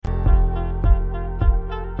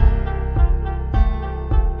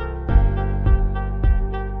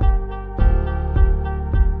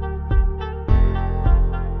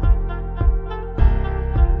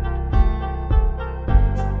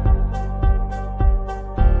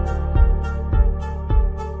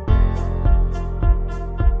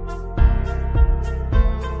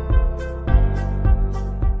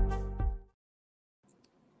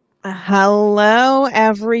Hello,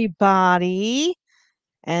 everybody,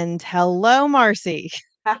 and hello, Marcy.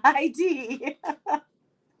 Hi, Dee.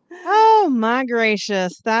 Oh my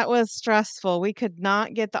gracious, that was stressful. We could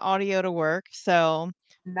not get the audio to work, so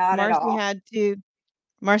Not at Marcy all. had to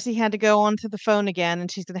Marcy had to go onto the phone again,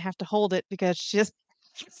 and she's gonna have to hold it because she just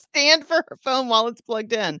stand for her phone while it's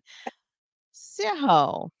plugged in.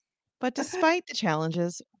 So, but despite the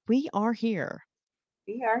challenges, we are here.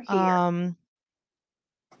 We are here. Um,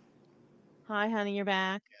 Hi, honey, you're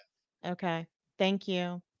back. Okay, thank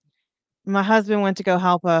you. My husband went to go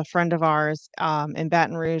help a friend of ours in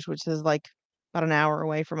Baton Rouge, which is like about an hour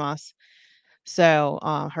away from us. So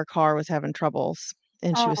her car was having troubles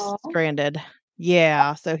and she was Oh, stranded.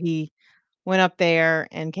 Yeah, so he went up there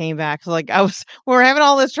and came back. So like we were having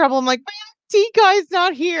all this trouble. I'm like, my IT guy's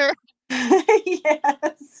not here.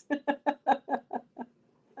 yes.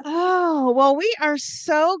 Oh, well, we are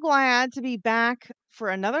so glad to be back for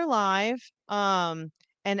another live. And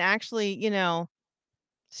actually,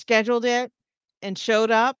 scheduled it and showed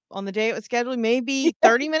up on the day it was scheduled, maybe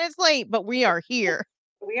 30 minutes late, but we are here.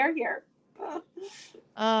 We are here.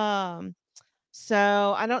 Um,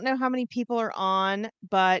 so I don't know how many people are on,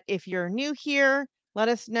 but if you're new here, let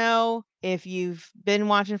us know. If you've been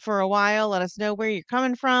watching for a while, let us know where you're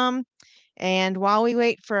coming from. And while we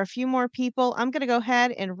wait for a few more people, I'm going to go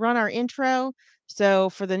ahead and run our intro. So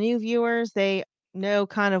for the new viewers, they know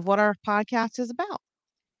kind of what our podcast is about.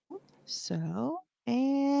 So,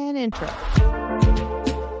 an intro.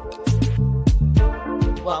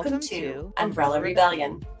 Welcome to Umbrella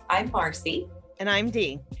Rebellion. I'm Marcy. And I'm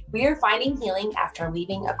Dee. We are finding healing after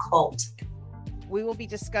leaving a cult. We will be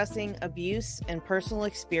discussing abuse and personal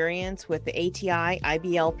experience with the ATI,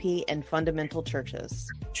 IBLP, and fundamental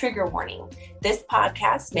churches. Trigger warning. This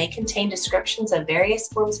podcast may contain descriptions of various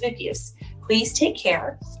forms of abuse. Please take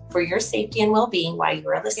care for your safety and well-being while you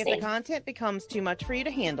are listening. If the content becomes too much for you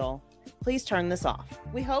to handle, please turn this off.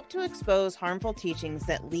 We hope to expose harmful teachings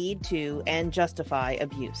that lead to and justify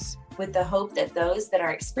abuse, with the hope that those that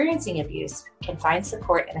are experiencing abuse can find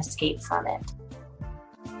support and escape from it.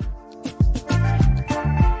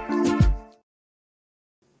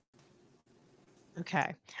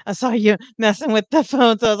 Okay. I saw you messing with the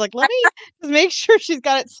phone, so I was like, let me just make sure she's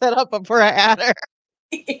got it set up before I add her.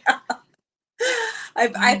 Yeah.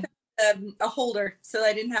 I found a holder so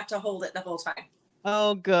I didn't have to hold it the whole time.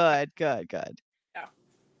 Oh, good. Yeah.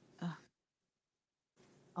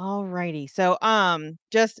 All righty. So,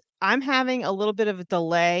 just I'm having a little bit of a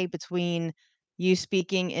delay between you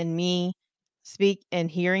speaking and me speak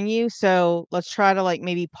and hearing you. So let's try to like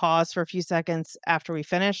maybe pause for a few seconds after we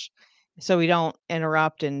finish so we don't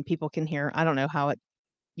interrupt and people can hear. I don't know how it,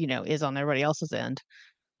 is on everybody else's end.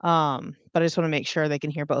 But I just want to make sure they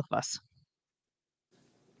can hear both of us.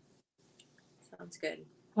 Sounds good.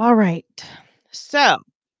 All right. So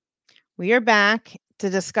we are back to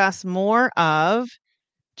discuss more of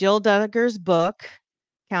Jill Duggar's book,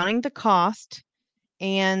 Counting the Cost.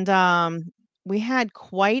 And we had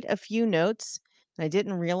quite a few notes. And I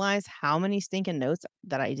didn't realize how many stinking notes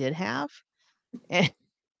that I did have. And,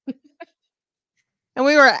 and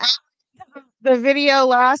we were at the video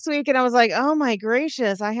last week, and I was like, oh my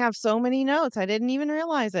gracious, I have so many notes. I didn't even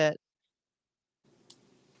realize it.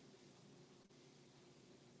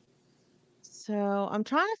 So I'm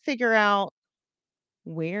trying to figure out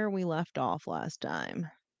where we left off last time.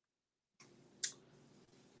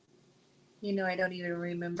 I don't even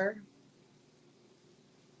remember.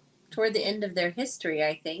 Toward the end of their history,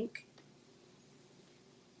 I think.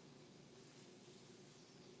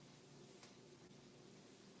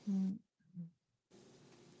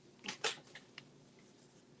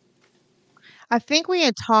 I think we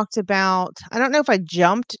had talked about, I don't know if I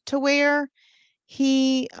jumped to where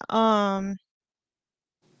he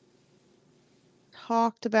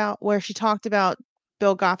she talked about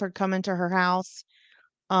Bill Gothard coming to her house.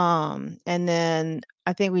 And then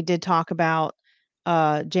I think we did talk about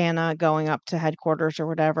Jana going up to headquarters or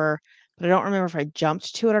whatever, but I don't remember if I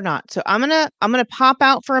jumped to it or not. So I'm gonna pop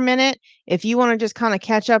out for a minute. If you want to just kind of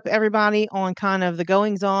catch up everybody on kind of the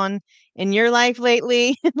goings on in your life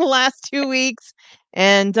lately in the last 2 weeks.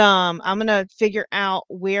 And I'm gonna figure out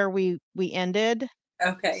where we ended.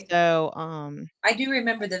 Okay. So I do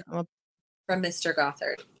remember from Mr.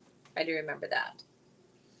 Gothard. I do remember that.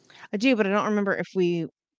 I do, but I don't remember if we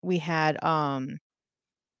had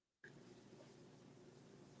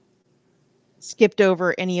skipped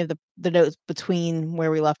over any of the notes between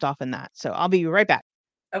where we left off in that. So I'll be right back.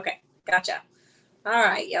 Okay, gotcha. All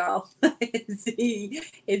right, y'all. it's me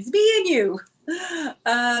and you.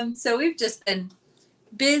 So we've just been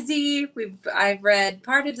busy. I've read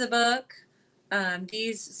part of the book.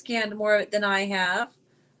 These scanned more than I have,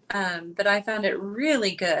 but I found it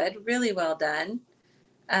really good, really well done.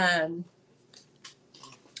 Um,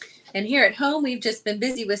 and here at home, we've just been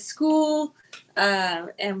busy with school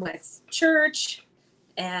and with church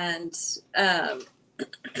and um,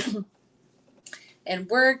 and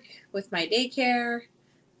work with my daycare.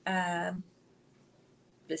 Um,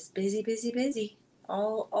 just busy, busy, busy.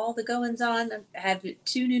 All the goings on. I have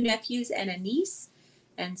two new nephews and a niece,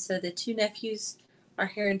 and so the two nephews are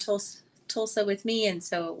here in Tulsa with me, and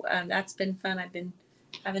so that's been fun. I've been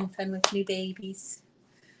having fun with new babies.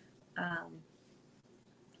 Um,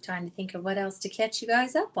 Trying to think of what else to catch you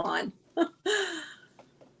guys up on.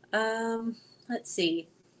 um, let's see.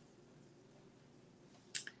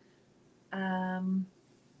 Um,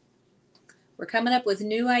 we're coming up with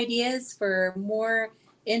new ideas for more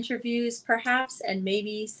interviews, perhaps, and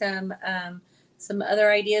maybe some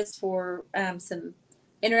other ideas for some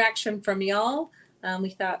interaction from y'all. We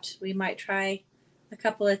thought we might try a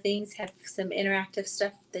couple of things, have some interactive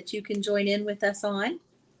stuff that you can join in with us on.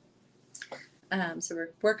 So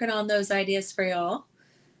we're working on those ideas for y'all.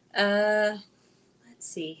 Let's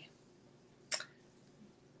see.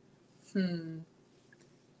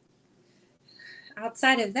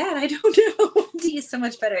 Outside of that, I don't know. Dee is so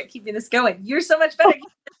much better at keeping this going. You're so much better at keeping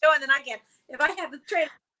this going than I can. If I had the train,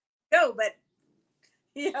 go, but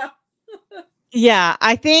yeah. Yeah,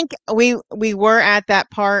 I think we were at that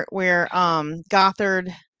part where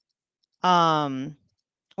Gothard um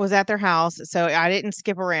was at their house, so I didn't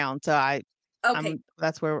skip around. So Okay.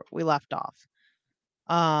 that's where we left off.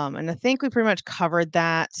 And I think we pretty much covered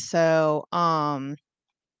that. So let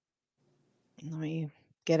me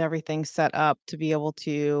get everything set up to be able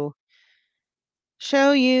to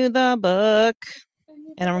show you the book.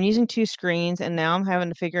 And I'm using two screens, and now I'm having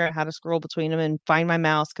to figure out how to scroll between them and find my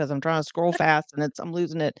mouse because I'm trying to scroll fast and I'm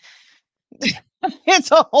losing it.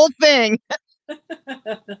 It's a whole thing.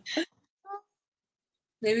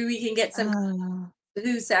 Maybe we can get some Uh,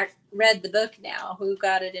 who's read the book now, who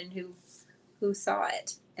got it, and who saw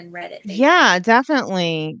it and read it. Maybe. yeah,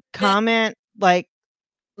 definitely. Comment like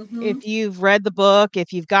Mm-hmm. if you've read the book,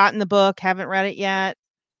 if you've gotten the book, haven't read it yet.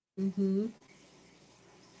 Mm-hmm.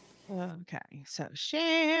 Okay, so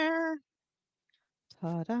share.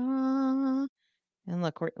 Ta-da. And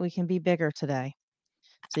look, we can be bigger today,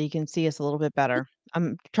 so you can see us a little bit better.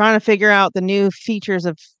 I'm trying to figure out the new features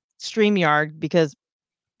of StreamYard because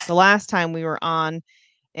the last time we were on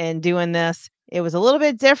and doing this, it was a little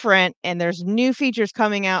bit different, and there's new features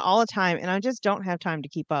coming out all the time, and I just don't have time to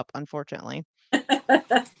keep up, unfortunately.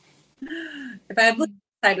 If I'm looking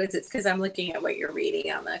sideways, it's because I'm looking at what you're reading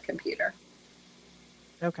on the computer.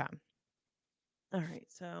 Okay. All right.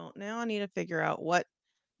 So now I need to figure out what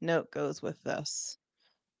note goes with this.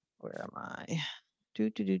 Where am I? Do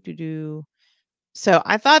do do do do. So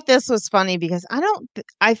I thought this was funny because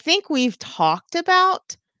I think we've talked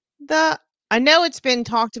about the I know it's been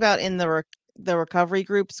talked about in the recovery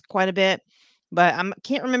groups quite a bit, but I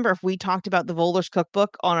can't remember if we talked about the Volder's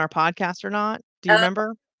cookbook on our podcast or not. Do you I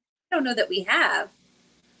remember? don't know that we have,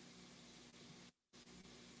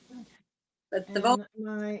 but the Volers And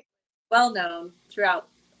my well known throughout.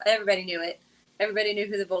 Everybody knew it. Everybody knew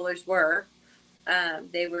who the Volers were.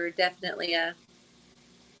 They were definitely a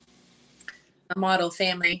model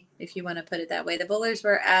family, if you want to put it that way. The Bullers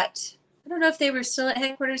were at, I don't know if they were still at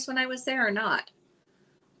headquarters when I was there or not.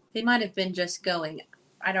 They might have been just going.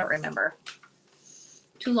 I don't remember.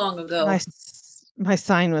 Too long ago. my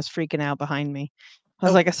sign was freaking out behind me. I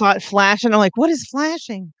was Oh, like, I saw it flash, and I'm like, what is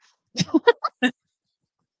flashing?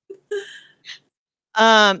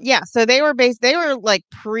 Yeah, so they were like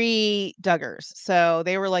pre-Duggars. So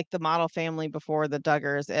they were like the model family before the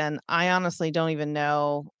Duggars, and I honestly don't even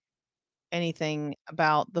know anything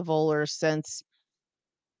about the Volers since,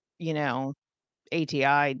 you know,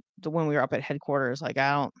 ATI when we were up at headquarters. Like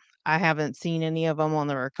I haven't seen any of them on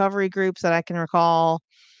the recovery groups that I can recall.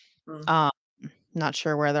 hmm. Um, not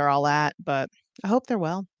sure where they're all at, but I hope they're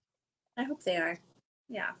well. I hope they are.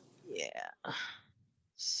 Yeah. Yeah.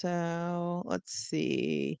 So let's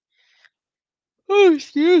see. Oh,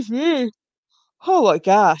 excuse me. Oh my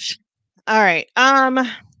gosh. All right.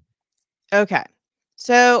 Okay.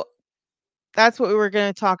 So that's what we were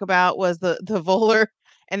going to talk about was the Voller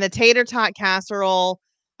and the tater tot casserole.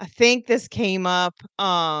 I think this came up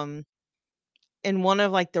in one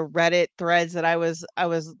of like the Reddit threads that I was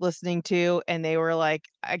listening to, and they were like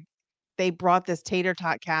they brought this tater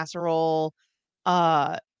tot casserole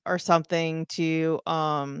uh or something to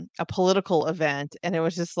a political event, and it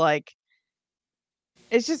was just like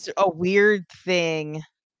it's just a weird thing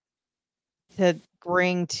to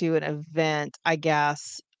bring to an event, I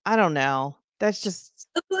guess. I don't know. That's just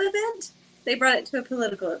Political event? They brought it to a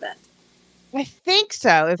political event. I think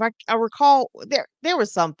so. If I recall, there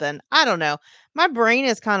was something. I don't know. My brain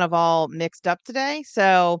is kind of all mixed up today.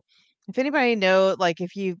 So if anybody know, like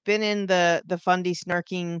if you've been in the fundy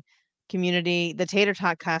snarking community, the tater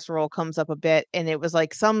tot casserole comes up a bit, and it was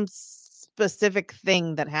like some specific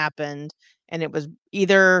thing that happened, and it was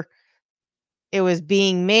either it was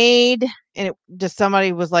being made and it just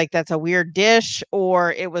somebody was like, "That's a weird dish,"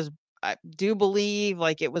 or it was I do believe,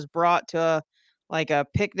 like, it was brought to like, a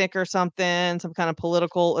picnic or something, some kind of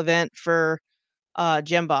political event for,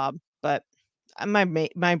 Jim Bob, but, my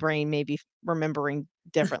brain may be remembering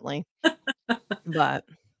differently, but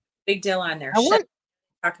Big deal on their I show. want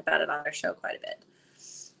Talk about it on their show quite a bit.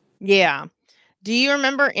 yeah. Do you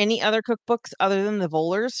remember any other cookbooks other than the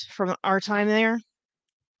Vollers from our time there?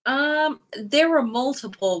 There were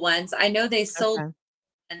multiple ones. I know they sold Okay.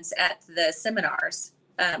 ones at the seminars,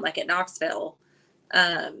 like at Knoxville.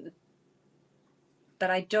 Um, but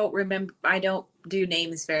I don't remember. I don't do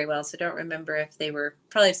names very well, so I don't remember if they were.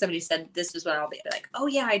 Probably if somebody said this was what I'll be like, oh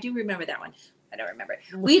yeah, I do remember that one. I don't remember.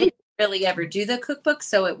 We didn't really ever do the cookbook,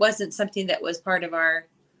 so it wasn't something that was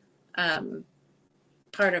um,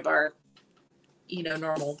 part of our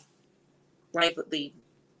normal lively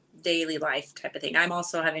daily life type of thing. I'm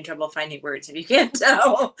also having trouble finding words if you can't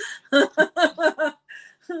tell.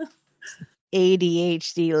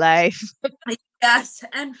 ADHD life. Yes,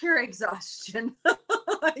 and pure exhaustion.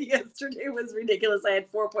 Yesterday was ridiculous. I had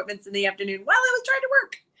 4 appointments in the afternoon while I was trying to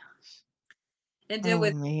work and deal Oh,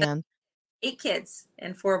 with man. 8 kids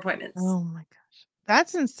and 4 appointments. Oh my gosh.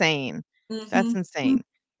 That's insane. That's Mm-hmm. insane.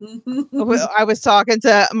 Mm-hmm. I was talking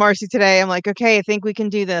to Marcy today. I'm like, "Okay, I think we can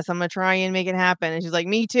do this. I'm gonna try and make it happen." And she's like,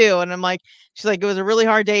 "Me too." And I'm like, she's like, "It was a really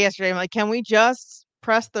hard day yesterday." I'm like, "Can we just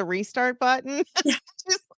press the restart button?"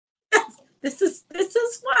 Just This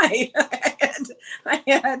is why I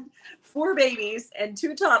had 4 babies and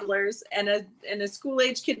 2 toddlers and a school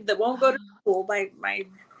age kid that won't go to school.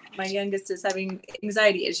 My youngest is having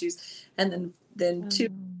anxiety issues, and then two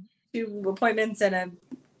Um, two appointments and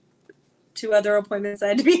 2 other appointments I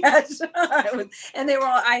had to be at. And they were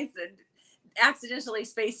all I accidentally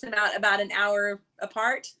spaced them out about an hour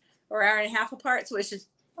apart or hour and a half apart, so it's just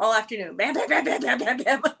all afternoon. Bam, bam, bam, bam, bam, bam,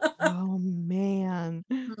 bam. oh, man.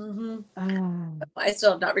 hmm Oh. I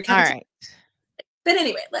still have not recovered. Alright. But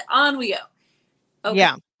anyway, on we go. Okay.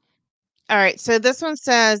 Yeah. All right, so this one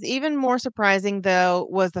says, even more surprising though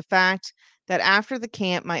was the fact that after the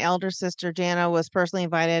camp, my elder sister Jana was personally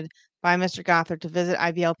invited by Mr. Gothard to visit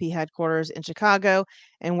IBLP headquarters in Chicago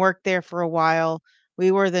and work there for a while.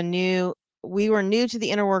 We were the new we were new to the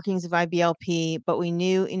inner workings of IBLP, but we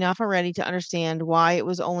knew enough already to understand why it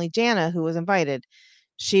was only Jana who was invited.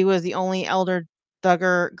 She was the only elder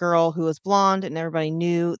Duggar girl who was blonde, and everybody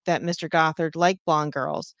knew that Mr. Gothard liked blonde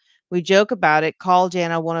girls. We joke about it, call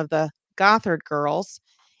Jana one of the Gothard girls.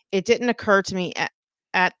 It didn't occur to me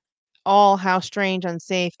at all how strange,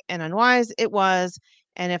 unsafe, and unwise it was,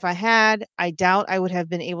 and if I had, I doubt I would have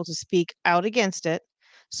been able to speak out against it.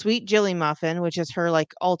 Sweet Jilly Muffin, which is her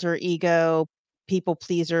like alter ego, people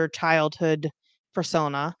pleaser childhood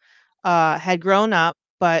persona, had grown up,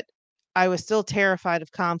 but I was still terrified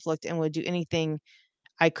of conflict and would do anything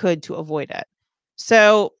I could to avoid it.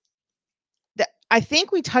 So I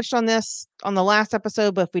think we touched on this on the last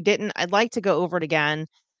episode, but if we didn't, I'd like to go over it again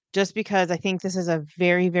just because I think this is a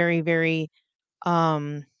very, very, very,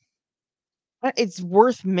 um, it's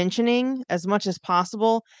worth mentioning as much as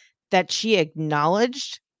possible that she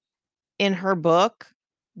acknowledged in her book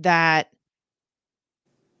that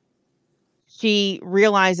she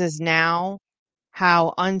realizes now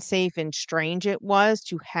how unsafe and strange it was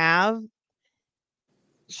to have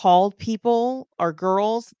called people or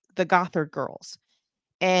girls the Gothard girls.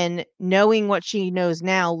 And knowing what she knows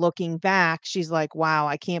now, looking back, she's like, "Wow,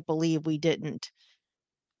 I can't believe we didn't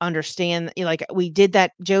understand, like, we did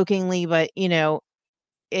that jokingly, but,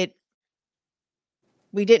 it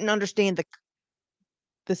we didn't understand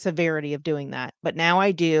the severity of doing that, but now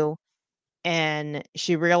I do." And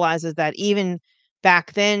she realizes that even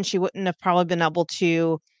back then, she wouldn't have probably been able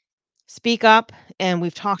to speak up, and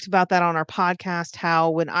we've talked about that on our podcast, how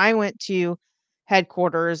when I went to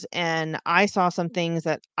headquarters and I saw some things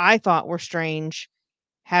that I thought were strange,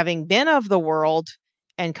 having been of the world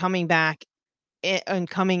and coming back and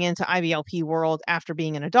coming into IBLP world after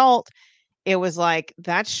being an adult, it was like,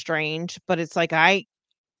 that's strange. But it's like,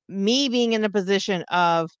 me being in a position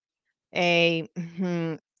of a,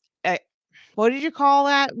 a what did you call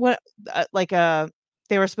that? What, like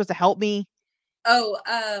they were supposed to help me. Oh,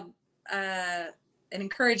 an The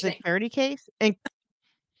encouragement. charity case. And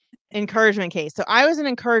encouragement case. So I was an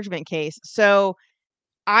encouragement case. So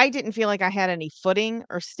I didn't feel like I had any footing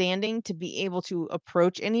or standing to be able to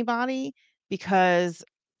approach anybody because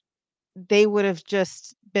they would have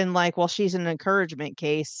just been like, well, she's an encouragement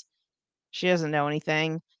case. She doesn't know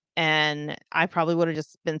anything. And I probably would have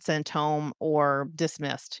just been sent home or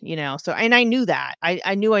dismissed, you know. So, and I knew that.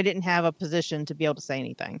 I knew I didn't have a position to be able to say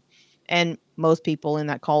anything. And most people in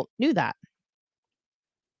that cult knew that.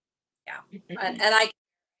 Yeah, and I can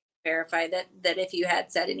verify that if you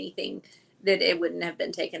had said anything, that it wouldn't have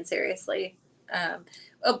been taken seriously.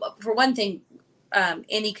 For one thing,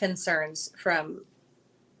 any concerns from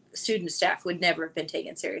student staff would never have been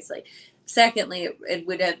taken seriously. Secondly, it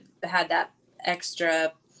would have had that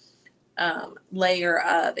extra layer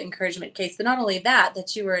of encouragement case. But not only that,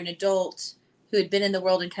 that you were an adult who had been in the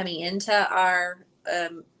world and coming into our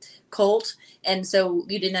cult, and so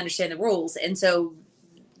you didn't understand the rules, and so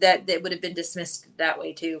that would have been dismissed that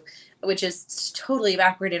way too, which is totally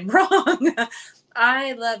backward and wrong.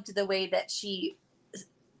 I loved the way that she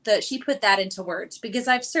put that into words, because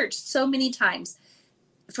I've searched so many times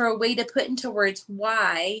for a way to put into words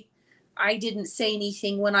why I didn't say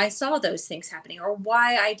anything when I saw those things happening, or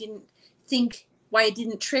why it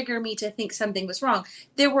didn't trigger me to think something was wrong.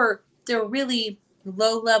 There were really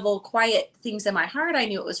low level, quiet things in my heart. I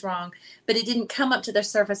knew it was wrong, but it didn't come up to the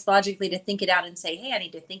surface logically to think it out and say, hey, I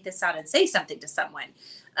need to think this out and say something to someone.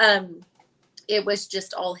 It was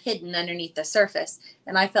just all hidden underneath the surface.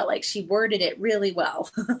 And I felt like she worded it really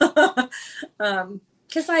well.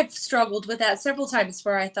 Because I've struggled with that several times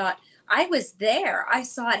where I thought, I was there. I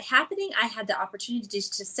saw it happening. I had the opportunity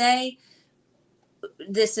to say,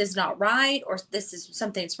 this is not right, or this is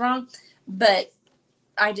something's wrong. But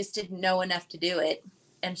I just didn't know enough to do it.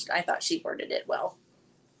 And I thought she worded it well.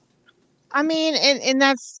 I mean, and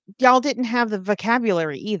that's y'all didn't have the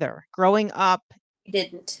vocabulary either. Growing up I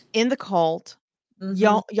didn't. in the cult,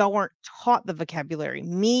 Mm-hmm. y'all weren't taught the vocabulary.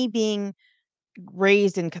 Me being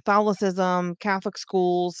raised in Catholicism, Catholic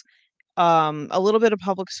schools, a little bit of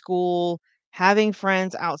public school, having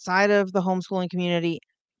friends outside of the homeschooling community,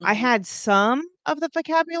 I Mm-hmm. had some of the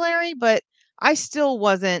vocabulary, but I still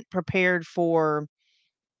wasn't prepared for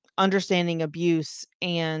understanding abuse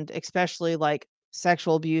and especially like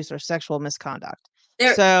sexual abuse or sexual misconduct.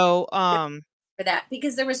 There, So, for that,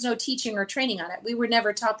 because there was no teaching or training on it. We were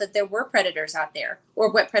never taught that there were predators out there, or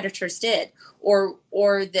what predators did, or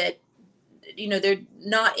that, they're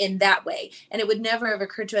not in that way. And it would never have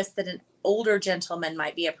occurred to us that an older gentleman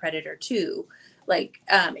might be a predator too. Like,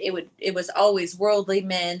 it was always worldly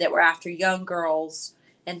men that were after young girls,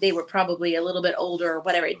 and they were probably a little bit older or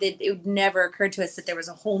whatever. It would never occur to us that there was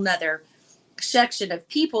a whole nother section of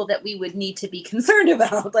people that we would need to be concerned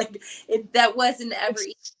about. Like, that wasn't ever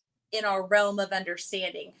in our realm of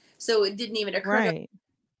understanding. So it didn't even occur to us right. to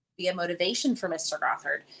be a motivation for Mr.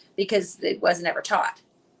 Gothard, because it wasn't ever taught.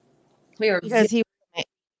 We were Because he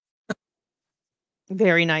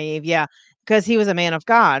very naive, yeah, because he was a man of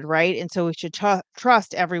God, right? And so we should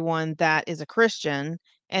trust everyone that is a Christian,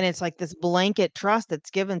 and it's like this blanket trust that's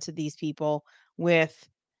given to these people with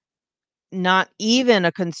not even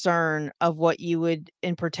a concern of what you would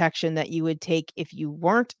in protection that you would take if you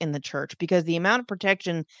weren't in the church, because the amount of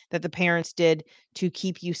protection that the parents did to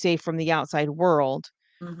keep you safe from the outside world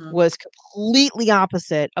mm-hmm. was completely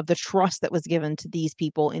opposite of the trust that was given to these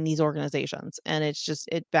people in these organizations, and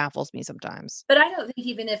it baffles me sometimes. But I don't think,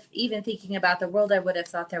 even thinking about the world, I would have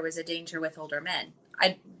thought there was a danger with older men.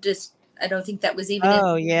 I don't think that was even in,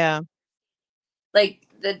 Oh, yeah. like,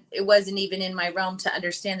 that it wasn't even in my realm to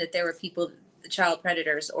understand that there were people, child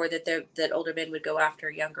predators, or that older men would go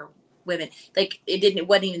after younger women. Like, it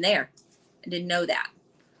wasn't even there. I didn't know that.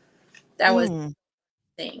 That was Mm,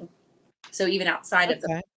 the thing. So even outside of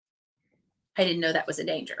okay. I didn't know that was a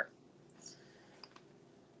danger.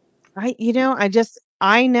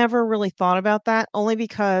 I never really thought about that only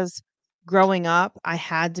because growing up, I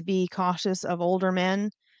had to be cautious of older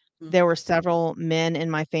men. There Mm-hmm. were several men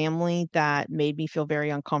in my family that made me feel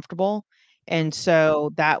very uncomfortable, and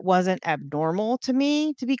so that wasn't abnormal to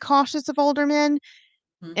me to be cautious of older men,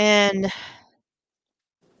 Mm-hmm. and,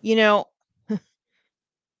 you know,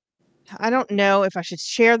 I don't know if I should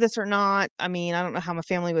share this or not. I mean, I don't know how my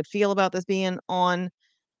family would feel about this being on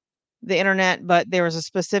the internet, but there was a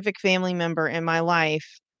specific family member in my life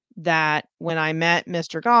that when I met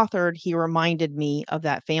Mr. Gothard, he reminded me of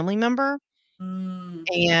that family member. Mm-hmm.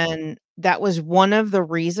 And that was one of the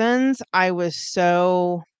reasons I was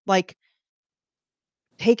so like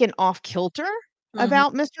taken off kilter Mm-hmm.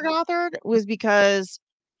 about Mr. Gothard was because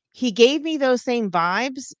he gave me those same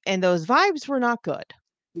vibes and those vibes were not good.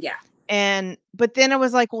 Yeah. but then it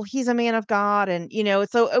was like, well, he's a man of God, and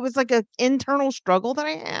so it was like an internal struggle that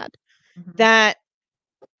I had Mhm. that,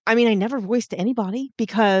 I mean, I never voiced to anybody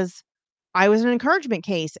because I was an encouragement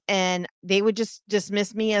case, and they would just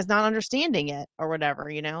dismiss me as not understanding it or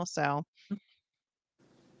whatever. So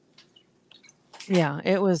yeah,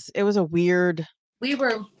 it was a weird. We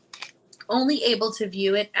were only able to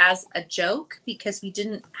view it as a joke because we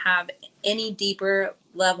didn't have any deeper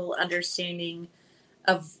level understanding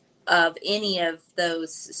of any of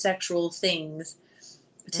those sexual things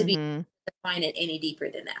to be Mhm. define it any deeper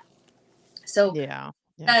than that. So Yeah.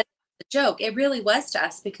 Yeah. that the joke, it really was to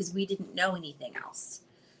us because we didn't know anything else.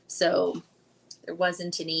 So there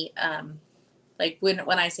wasn't any like when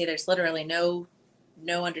I say there's literally no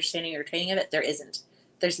understanding or training of it, there isn't.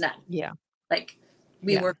 There's none. Yeah. Like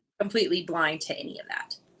we Yeah. were completely blind to any of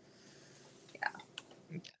that.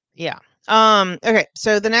 Yeah. Yeah. Okay,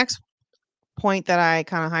 so the next point that I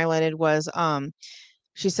kind of highlighted was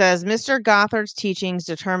she says Mr. Gothard's teachings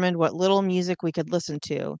determined what little music we could listen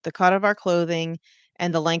to, the cut of our clothing,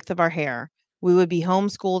 and the length of our hair. We would be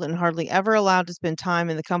homeschooled and hardly ever allowed to spend time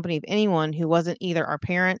in the company of anyone who wasn't either our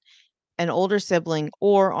parent, an older sibling,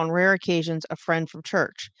 or on rare occasions a friend from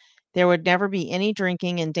church. There would never be any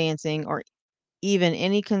drinking and dancing or even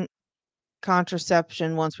any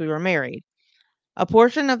contraception once we were married. A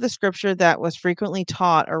portion of the scripture that was frequently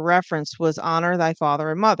taught or referenced was honor thy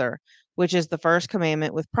father and mother, which is the first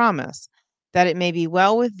commandment with promise, that it may be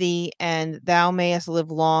well with thee and thou mayest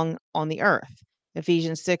live long on the earth.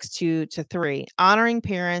 Ephesians 6 2 to 3. Honoring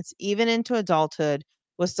parents, even into adulthood,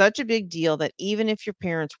 was such a big deal that even if your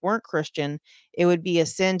parents weren't Christian, it would be a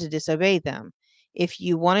sin to disobey them. If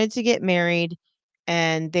you wanted to get married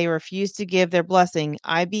and they refused to give their blessing,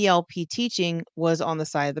 IBLP teaching was on the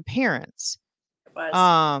side of the parents. It was.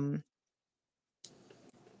 Um,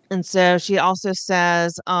 and so she also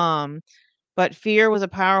says, but fear was a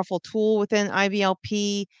powerful tool within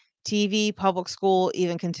IBLP, TV, public school,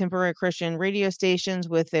 even contemporary Christian radio stations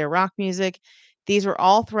with their rock music. These were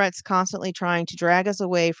all threats constantly trying to drag us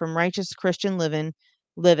away from righteous Christian living,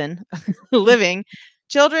 living.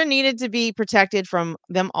 Children needed to be protected from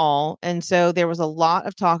them all, and so there was a lot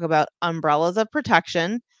of talk about umbrellas of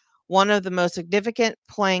protection, one of the most significant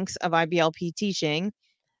planks of IBLP teaching.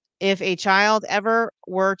 If a child ever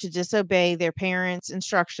were to disobey their parents'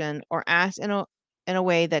 instruction or act in a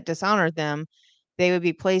way that dishonored them, they would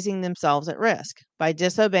be placing themselves at risk. By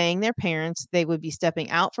disobeying their parents, they would be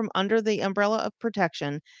stepping out from under the umbrella of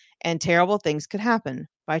protection, and terrible things could happen.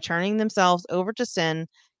 By turning themselves over to sin,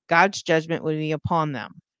 God's judgment would be upon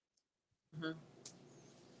them. Mhm.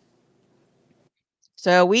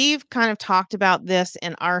 So we've kind of talked about this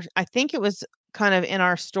in our, I think it was kind of in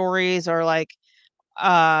our stories, or like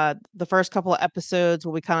the first couple of episodes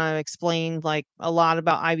where we kind of explained like a lot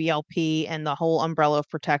about IBLP and the whole umbrella of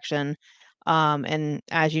protection. And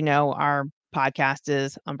as you know, our podcast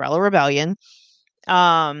is Umbrella Rebellion.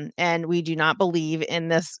 And we do not believe in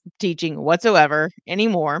this teaching whatsoever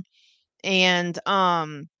anymore. And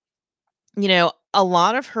a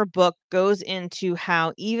lot of her book goes into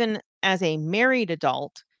how even as a married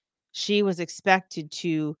adult, she was expected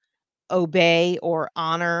to obey or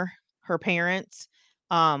honor her parents.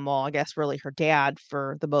 Well, I guess really her dad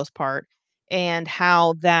for the most part, and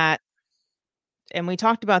how that, and we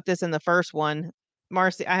talked about this in the first one.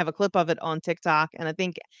 Marcy, I have a clip of it on TikTok, and I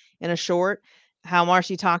think in a short, how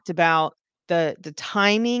Marcy talked about the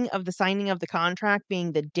timing of the signing of the contract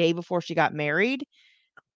being the day before she got married,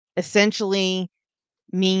 essentially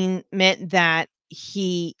meant that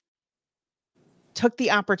he took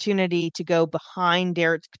the opportunity to go behind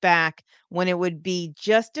Derek's back when it would be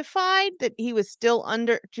justified that she was still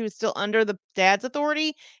under the dad's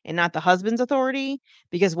authority and not the husband's authority.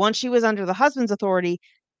 Because once she was under the husband's authority,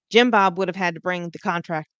 Jim Bob would have had to bring the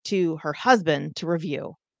contract to her husband to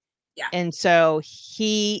review. Yeah. And so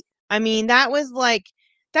I mean, that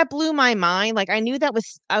blew my mind. Like I knew it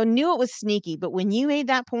was sneaky, but when you made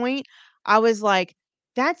that point, I was like,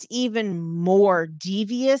 that's even more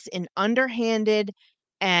devious and underhanded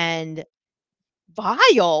and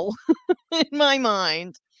vile in my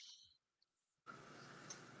mind.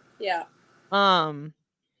 Yeah. Um,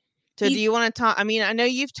 so do He's you want to talk? I mean, I know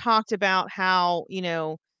you've talked about how,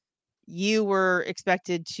 you were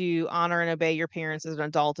expected to honor and obey your parents as an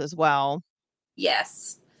adult as well.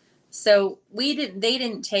 yes. So we didn't. They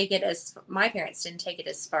didn't take it as my parents didn't take it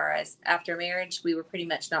as far as after marriage. We were pretty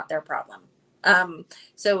much not their problem.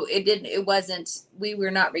 So it didn't. It wasn't. We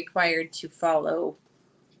were not required to follow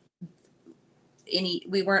any.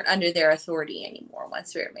 We weren't under their authority anymore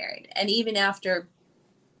once we were married. And even after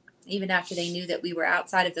they knew that we were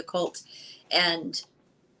outside of the cult, and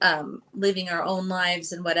living our own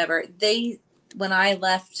lives and whatever. They when I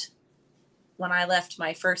left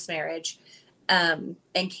my first marriage, and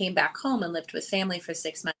came back home and lived with family for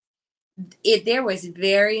 6 months, there was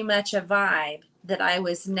very much a vibe that I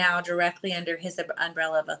was now directly under his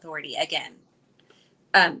umbrella of authority again.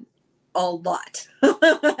 Um, a lot.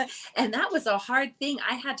 And that was a hard thing.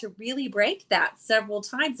 I had to really break that several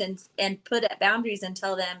times and put up boundaries and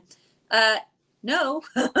tell them, uh, no,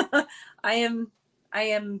 I am I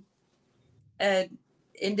am an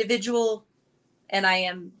individual, and I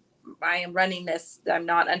am running this. I'm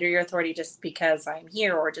not under your authority just because I'm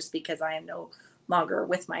here, or just because I am no longer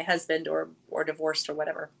with my husband, or divorced, or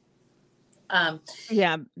whatever. Um,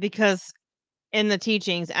 Yeah, because in the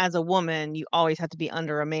teachings, as a woman, you always have to be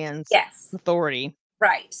under a man's yes, authority.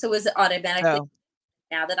 right. So is it automatically, So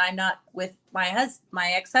now that I'm not with my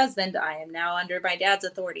ex-husband, I am now under my dad's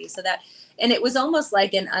authority. So that, and it was almost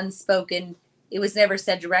like an unspoken. It was never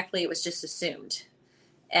said directly. It was just assumed.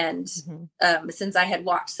 And mhm. since I had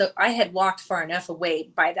walked far enough away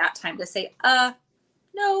by that time to say,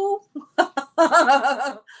 no,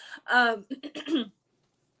 um,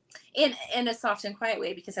 in a soft and quiet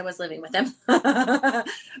way, because I was living with him.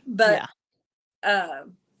 But Yeah.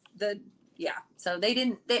 um, the yeah, so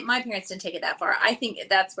my parents didn't take it that far. I think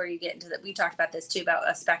that's where you get into that. We talked about this too, about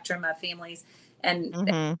a spectrum of families, and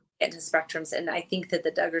they Mhm. get into spectrums. And I think that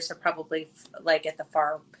the Duggars are probably like at the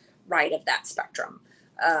far right of that spectrum.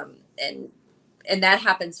 And that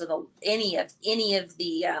happens with any of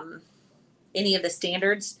the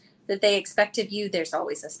standards that they expect of you. There's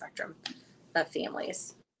always a spectrum of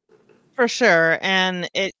families. For sure, and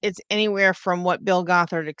it's anywhere from what Bill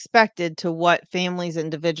Gothard expected to what families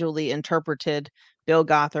individually interpreted Bill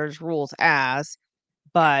Gothard's rules as,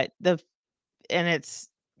 but the and it's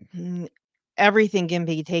mm, everything can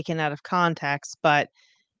be taken out of context, but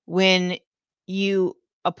when you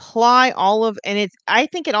apply all of and it's I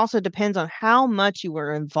think it also depends on how much you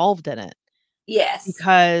were involved in it. Yes.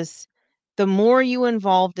 Because the more you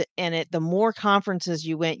involved in it, the more conferences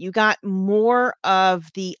you went, you got more of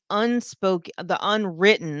the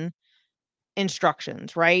unwritten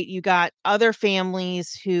instructions, right? You got other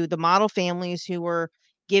families the model families who were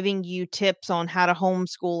giving you tips on how to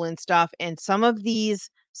homeschool and stuff, and some of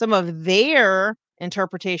their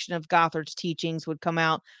interpretation of Gothard's teachings would come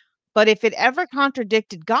out, but if it ever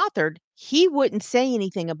contradicted Gothard, he wouldn't say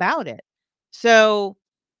anything about it. So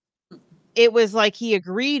it was like he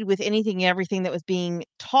agreed with anything everything that was being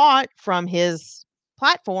taught from his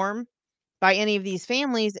platform by any of these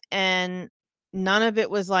families, and none of it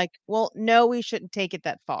was like, "Well, no, we shouldn't take it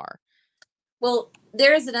that far." Well,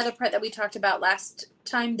 there is another part that we talked about last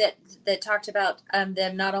time, that talked about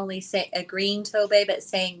them not only agreeing to obey, but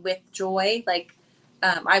saying with joy, like,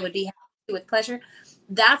 I would be happy with pleasure.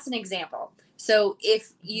 That's an example. So if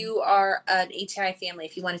Mhm. you are an ATI family,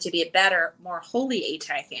 if you want it to be a better, more holy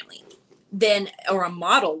ATI family, then, or a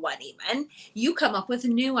model one even, you come up with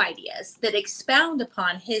new ideas that expound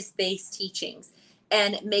upon his base teachings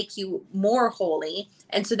and make you more holy.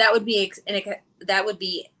 And so that would be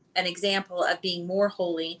an example of being more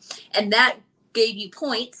holy, and that gave you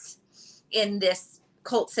points in this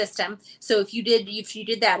cult system. So if you did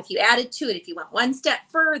that, if you added to it, if you went one step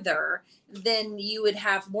further, then you would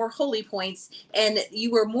have more holy points, and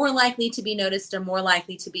you were more likely to be noticed, and more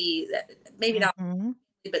likely to be, maybe not, Mhm.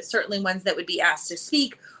 but certainly ones that would be asked to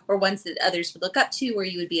speak, or ones that others would look up to, or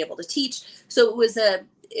you would be able to teach. So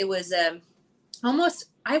it was a almost,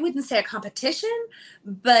 I wouldn't say a competition,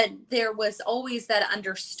 but there was always that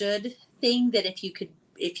understood thing that if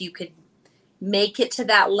you could make it to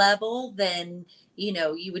that level, then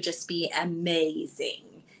you would just be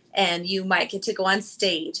amazing. And you might get to go on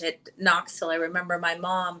stage at Knoxville. I remember my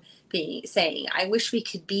mom being saying, I wish we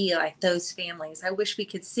could be like those families. I wish we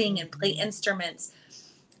could sing and play Mhm. instruments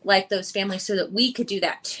like those families, so that we could do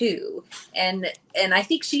that too. And I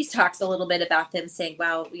think she talks a little bit about them saying,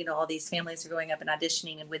 wow, all these families are going up and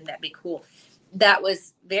auditioning, and wouldn't that be cool? That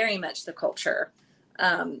was very much the culture.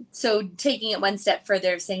 So taking it one step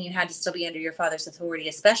further, of saying you had to still be under your father's authority,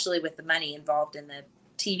 especially with the money involved in the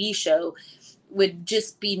TV show, would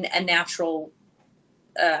just be a natural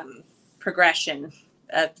um, progression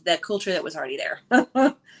of the culture that was already there.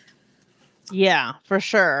 Yeah, for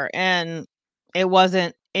sure, and it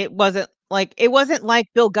wasn't like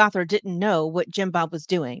Bill Gothard didn't know what Jim Bob was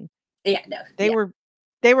doing. Yeah, no, They yeah. were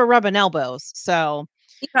they were rubbing elbows, so,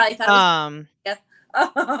 He probably thought it was, um yeah.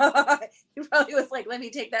 He probably was like, let me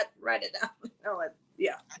take that, write it down. No,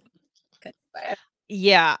 yeah. Okay.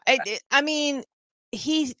 Yeah, I mean,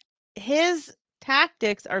 he's his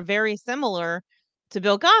tactics are very similar to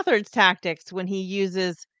Bill Gothard's tactics when he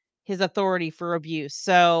uses his authority for abuse.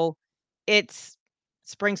 So it's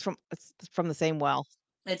it's from the same well.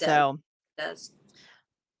 It does. So It does.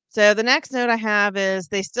 so the next note I have is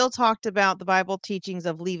they still talked about the Bible teachings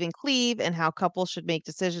of leave and cleave and how couples should make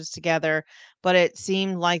decisions together, but it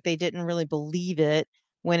seemed like they didn't really believe it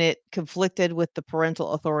when it conflicted with the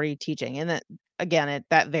parental authority teaching. And that again, it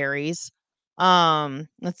that varies.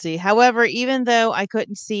 Let's see. However, even though I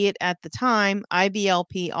couldn't see it at the time,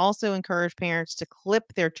 IBLP also encouraged parents to clip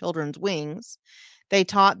their children's wings. They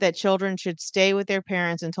taught that children should stay with their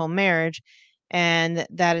parents until marriage and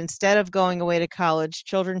that instead of going away to college,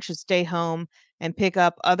 children should stay home and pick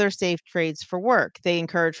up other safe trades for work. They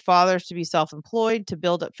encourage fathers to be self employed, to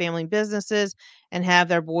build up family businesses, and have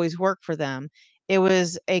their boys work for them. It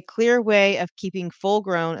was a clear way of keeping full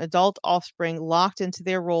grown adult offspring locked into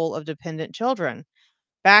their role of dependent children.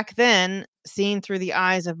 Back then, seen through the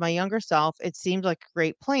eyes of my younger self, it seemed like a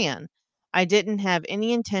great plan. I didn't have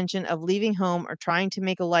any intention of leaving home or trying to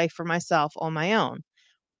make a life for myself on my own.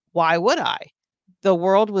 Why would I? The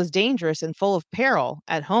world was dangerous and full of peril.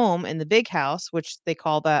 At home in the big house, which they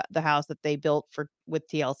call the house that they built for with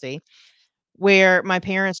TLC, where my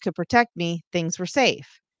parents could protect me, things were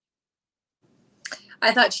safe.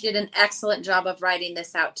 I thought you did an excellent job of writing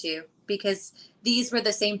this out too, because these were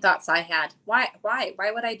the same thoughts I had. Why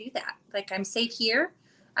would I do that? Like, I'm safe here.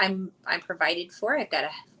 I'm provided for. I've got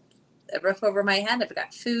a roof over my head. I've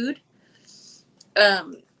got food.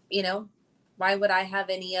 Um, you know, why would I have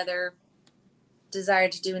any other desire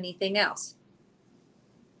to do anything else?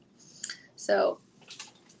 So,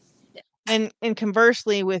 And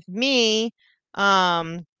conversely with me,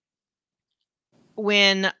 um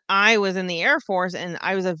when I was in the Air Force and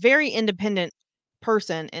I was a very independent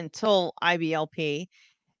person until IBLP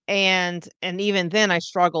and even then I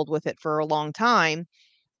struggled with it for a long time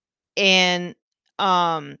and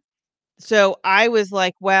um so I was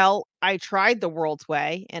like, well, I tried the world's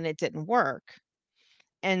way and it didn't work.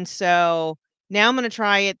 And so now I'm going to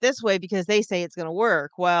try it this way because they say it's going to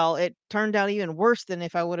work. Well, it turned out even worse than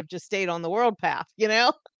if I would have just stayed on the world path, you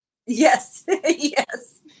know? yes,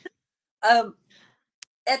 yes. Um,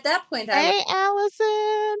 at that point, I was, Hey,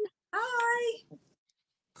 Allison. hi,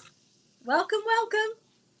 welcome, welcome.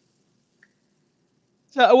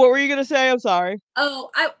 So what were you going to say? I'm sorry.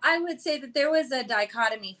 Oh, I would say that there was a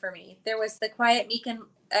dichotomy for me. There was the quiet, meek,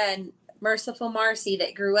 and merciful Marcy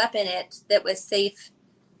that grew up in it, that was safe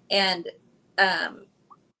and um,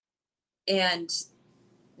 and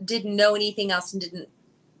didn't know anything else and didn't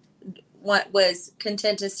what was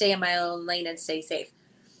content to stay in my own lane and stay safe.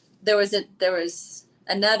 There was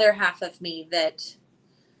another half of me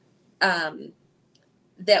um,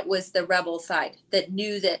 that was the rebel side, that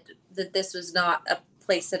knew that this was not a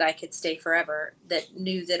place that I could stay forever, that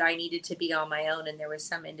knew that I needed to be on my own and there was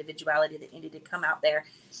some individuality that needed to come out there.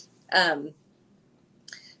 Um,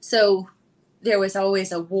 so there was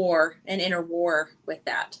always a war, an inner war with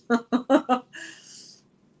that.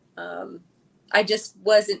 um, I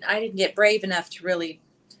didn't get brave enough to really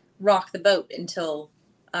rock the boat until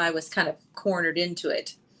I was kind of cornered into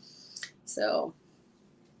it. So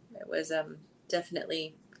it was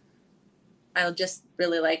definitely, I just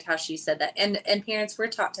really liked how she said that. And parents were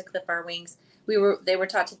taught to clip our wings. They were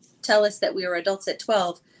taught to tell us that we were adults at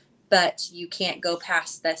 12, but you can't go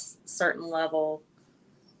past this certain level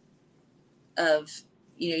of,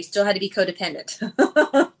 you still had to be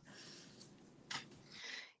codependent.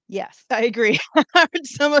 Yes, I agree. I heard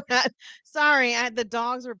some of that. Sorry, the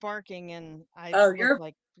dogs were barking and I Oh, was you're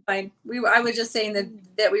like, fine. I was just saying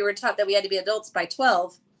that we were taught that we had to be adults by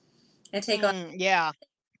 12 and take on, yeah.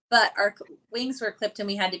 but our wings were clipped and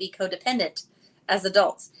we had to be codependent as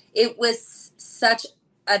adults. It was such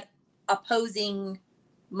an opposing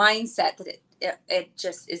mindset that it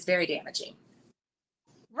just is very damaging.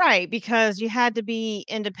 Right, because you had to be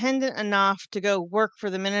independent enough to go work for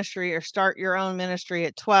the ministry or start your own ministry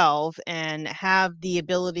at 12 and have the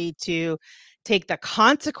ability to take the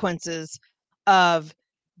consequences of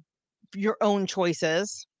your own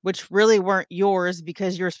choices, which really weren't yours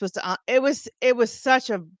because you're supposed to it was such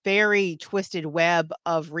a very twisted web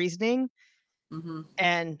of reasoning Mm-hmm.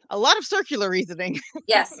 and a lot of circular reasoning.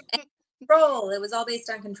 Yes, and control. It was all based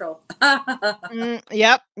on control.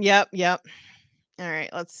 Yep, yep, yep. All right,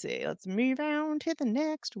 let's see. Let's move on to the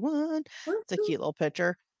next one. It's a cute little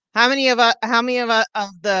picture. How many of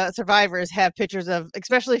the survivors have pictures of,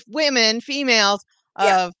 especially women, females,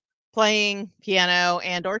 Yeah. of playing piano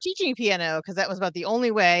and or teaching piano? Because that was about the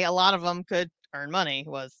only way a lot of them could earn money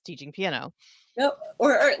was teaching piano. Nope.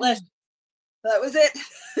 Or less. That was it.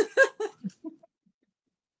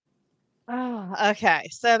 Oh, okay.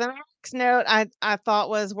 So the next note I thought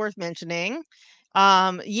was worth mentioning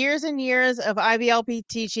Years and years of IBLP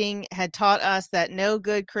teaching had taught us that no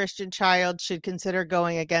good Christian child should consider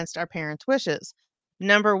going against our parents' wishes.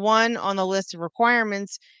 Number one on the list of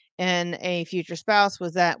requirements in a future spouse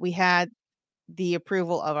was that we had the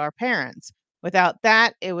approval of our parents. Without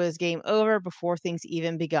that, it was game over before things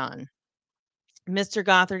even begun. Mr.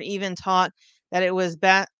 Gothard even taught that it was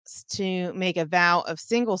best to make a vow of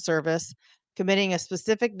single service, committing a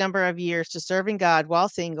specific number of years to serving God while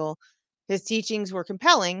single. His teachings were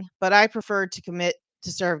compelling, but I preferred to commit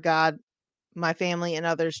to serve God, my family, and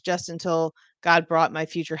others just until God brought my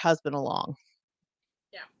future husband along.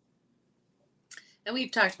 Yeah. And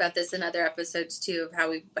we've talked about this in other episodes too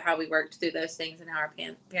of how we worked through those things and how our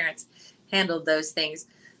parents handled those things.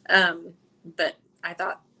 But I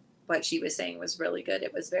thought what she was saying was really good.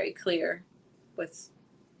 It was very clear. With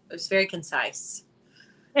it was very concise.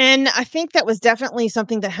 And I think that was definitely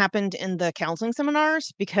something that happened in the counseling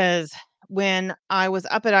seminars because when I was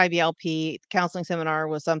up at IBLP, counseling seminar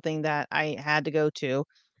was something that I had to go to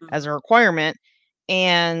as a Mm-hmm. requirement.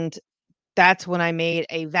 And that's when I made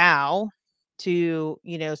a vow to,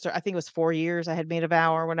 so I think it was 4 years I had made a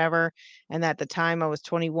vow or whatever, and at the time I was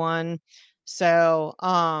 21. So, but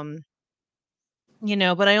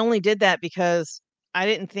I only did that because I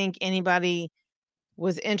didn't think anybody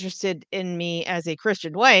was interested in me as a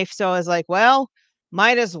Christian wife, so I was like, "Well,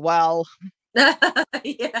 might as well."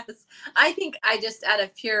 Yes. I think I just, out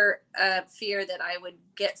of pure fear that I would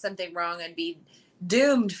get something wrong and be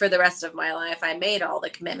doomed for the rest of my life, I made all the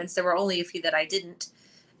commitments. There were only a few that I didn't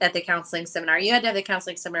at the counseling seminar. You had to have the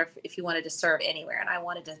counseling seminar if you wanted to serve anywhere, and I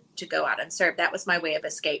wanted to go out and serve. That was my way of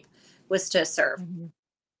escape, was to serve. Mhm.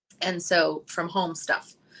 And so from home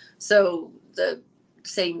stuff. So the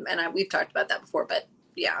same, and we've talked about that before, but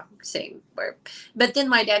yeah, same. But then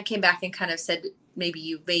my dad came back and kind of said, maybe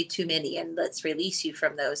you made too many and let's release you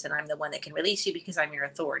from those. And I'm the one that can release you because I'm your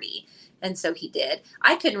authority. And so he did.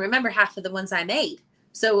 I couldn't remember half of the ones I made.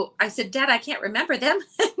 So I said, Dad, I can't remember them.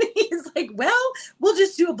 And he's like, well, we'll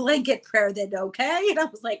just do a blanket prayer then, okay? And I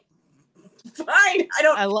was like, fine. I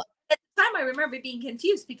don't, I lo at the time I remember being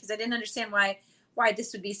confused because I didn't understand why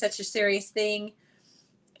this would be such a serious thing.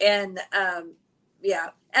 And yeah,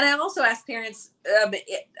 and I also asked parents.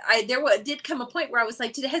 Did come a point where I was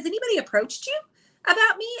like, has anybody approached you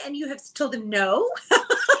about me? And you have told them no,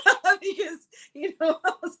 because I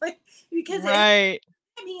was like, because Right.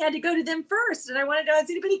 he had to go to them first, and I wanted to know, has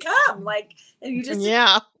anybody come? Like, and you just,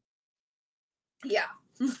 Yeah. yeah.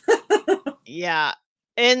 Yeah.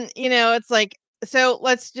 And, it's like, so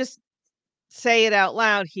let's just say it out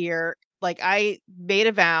loud here. Like, I made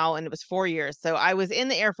a vow and it was 4 years. So I was in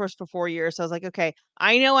the Air Force for 4 years. So I was like, "Okay,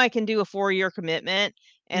 I know I can do a 4-year commitment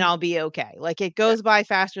and Mm, I'll be okay." Like, it yeah, goes by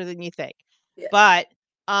faster than you think. yeah. But,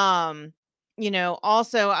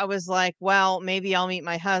 also I was like, "Well, maybe I'll meet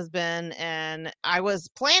my husband," and I was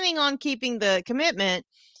planning on keeping the commitment,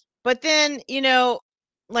 but then,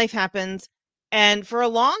 life happens. And for a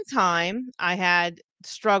long time, I had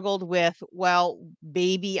struggled with, well,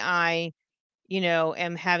 maybe I,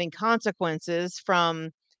 am having consequences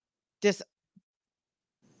from just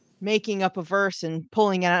making up a verse and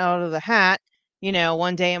pulling it out of the hat,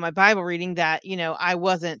 one day in my Bible reading that, I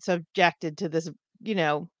wasn't subjected to this, you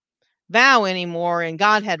know, vow anymore and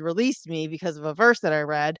God had released me because of a verse that I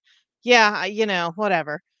read. Yeah,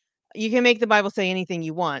 whatever. You can make the Bible say anything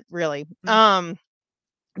you want, really. Mhm.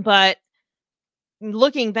 But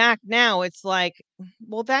looking back now, it's like,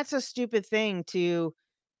 well, that's a stupid thing to,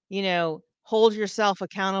 hold yourself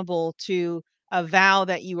accountable to a vow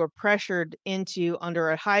that you were pressured into under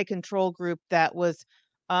a high control group that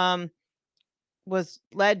um was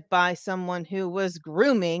led by someone who was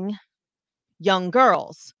grooming young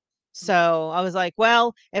girls. So I was like,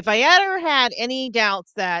 well, if I ever had any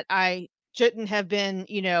doubts that I shouldn't have been,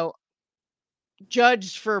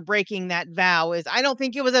 judged for breaking that vow, is I don't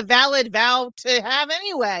think it was a valid vow to have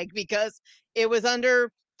anyway because it was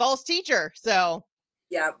under false teacher. So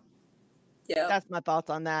Yeah, yeah, that's my thoughts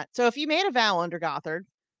on that. So if you made a vow under Gothard,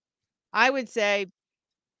 I would say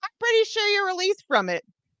I'm pretty sure you're released from it.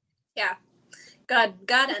 yeah. God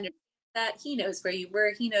understands that. He knows where you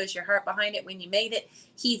were. He knows your heart behind it when you made it.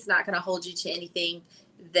 He's not going to hold you to anything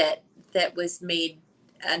that was made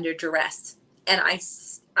under duress. And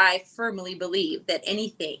I firmly believe that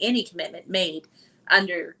any commitment made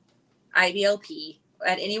under IBLP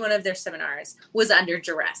at any one of their seminars was under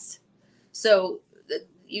duress. So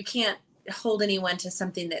you can't hold anyone to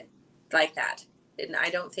something that like that. And I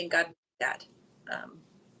don't think God did that. Um,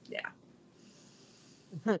 yeah.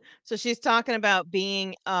 So she's talking about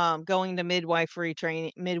being going to midwifery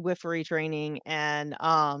training and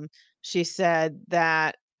she said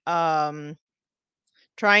that um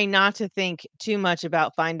trying not to think too much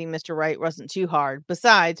about finding Mr. Right wasn't too hard.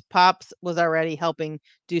 Besides, Pops was already helping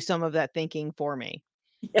do some of that thinking for me,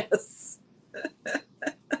 Yes.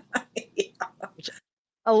 which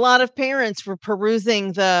a lot of parents were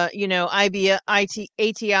perusing the, IB, IT,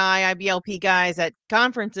 ATI, IBLP guys at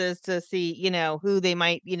conferences to see, who they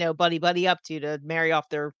might, buddy buddy up to marry off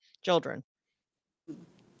their children.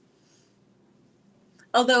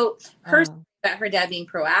 Although her Oh. about her dad being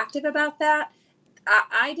proactive about that,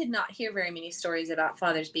 I did not hear very many stories about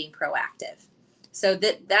fathers being proactive. So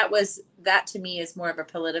that to me is more of a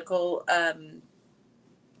political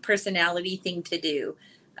personality thing to do.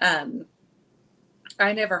 Um,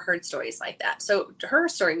 I never heard stories like that. So her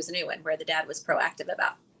story was a new one where the dad was proactive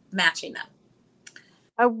about matching them.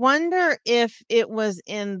 I wonder if it was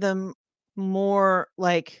in the more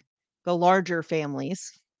like the larger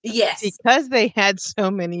families Yes. because they had so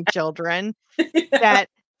many children that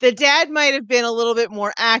the dad might have been a little bit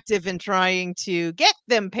more active in trying to get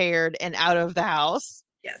them paired and out of the house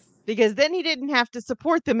Yes. because then he didn't have to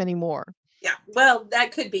support them anymore. Yeah, well,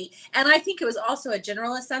 that could be. And I think it was also a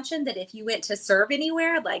general assumption that if you went to serve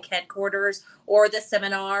anywhere, like headquarters or the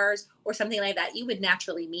seminars or something like that, you would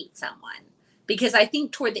naturally meet someone. Because I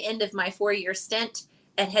think toward the end of my 4-year stint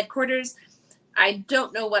at headquarters, I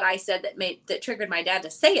don't know what I said that triggered my dad to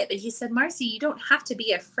say it, but he said, "Marcy, you don't have to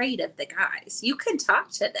be afraid of the guys. You can talk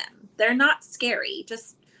to them. They're not scary.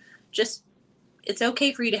 Just it's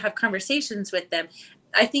okay for you to have conversations with them."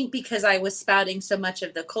 I think because I was spouting so much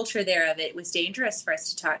of the culture there of it, it was dangerous for us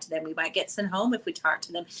to talk to them. We might get sent home if we talked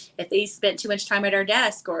to them, if they spent too much time at our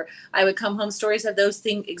desk, or I would come home stories of those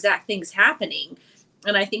exact things happening.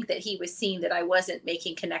 And I think that he was seeing that I wasn't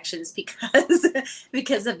making connections because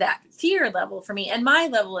because of that fear level for me. And my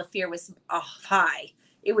level of fear was high.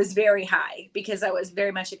 It was very high because I was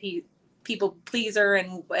very much a people pleaser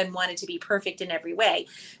and wanted to be perfect in every way.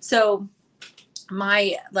 So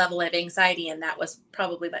my level of anxiety in that was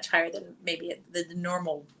probably much higher than maybe the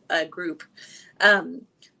normal group.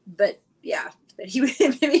 But yeah,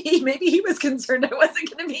 maybe he was concerned I wasn't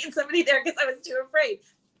going to meet somebody there because I was too afraid.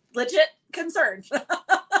 Legit concern.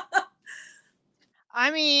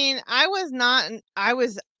 I mean, I was not, I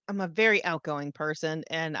was, I'm a very outgoing person.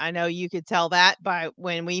 And I know you could tell that by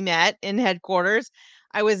when we met in headquarters.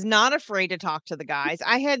 I was not afraid to talk to the guys.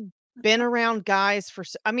 I had been around guys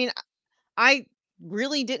I mean, I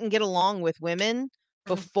really didn't get along with women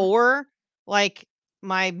before like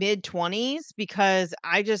my mid 20s because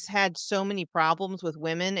I just had so many problems with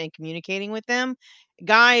women and communicating with them.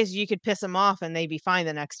 Guys, you could piss them off and they'd be fine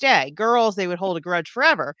the next day. Girls, they would hold a grudge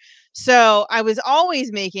forever. So I was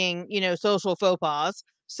always making, social faux pas.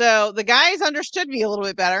 So the guys understood me a little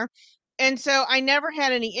bit better. And so I never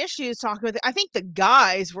had any issues talking with I think the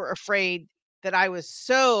guys were afraid that I was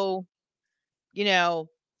so, you know,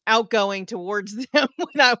 outgoing towards them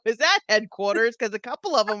when I was at headquarters because a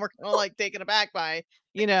couple of them were kind of like taken aback by,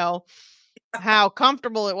 you know, how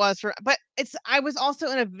comfortable it was but I was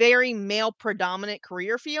also in a very male predominant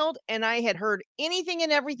career field and I had heard anything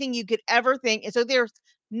and everything you could ever think. And so there's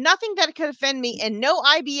nothing that could offend me and no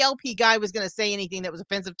IBLP guy was going to say anything that was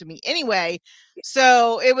offensive to me anyway.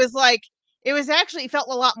 So it was actually felt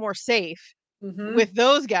a lot more safe Mm-hmm. with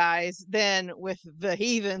those guys than with the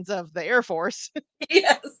heathens of the Air Force.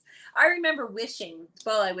 Yes. I remember wishing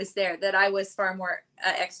while I was there that I was far more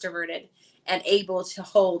extroverted and able to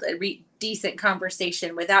hold a decent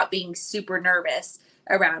conversation without being super nervous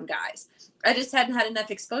around guys. I just hadn't had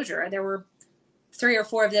enough exposure. There were 3 or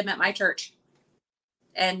 4 of them at my church.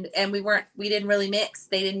 And we didn't really mix.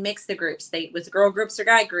 They didn't mix the groups. They was girl groups or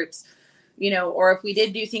guy groups, or if we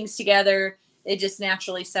did do things together, it just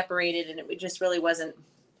naturally separated and it just really wasn't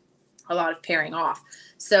a lot of pairing off.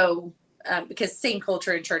 So because same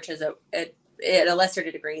culture in church is at a lesser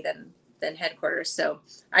degree than headquarters. So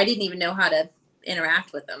I didn't even know how to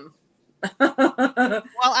interact with them. Well,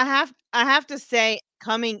 I have to say,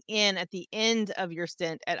 coming in at the end of your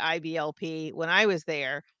stint at IBLP, when I was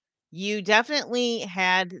there, you definitely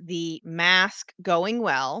had the mask going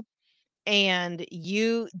well, and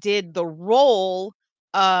you did the role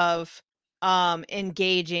of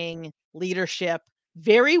engaging leadership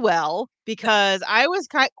very well because I was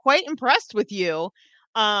quite impressed with you.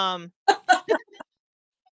 Um,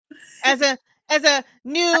 as a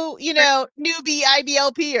new, newbie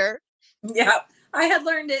IBLPer. Yeah, I had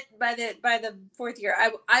learned it by the 4th year.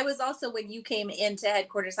 I was also, when you came into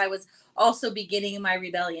headquarters, I was also beginning my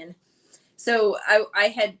rebellion. So I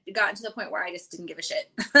had gotten to the point where I just didn't give a shit.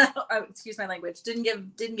 Excuse my language. Didn't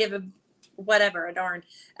give a whatever a darn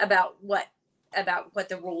about what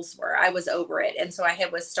the rules were. I was over it, and so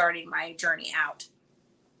was starting my journey out.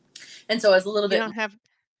 And so I was a little You bit, don't have,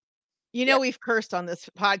 yeah. we've cursed on this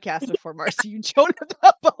podcast before, Marcy. You don't have to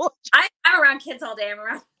apologize. I'm around kids all day. I'm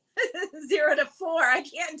around 0 to 4. I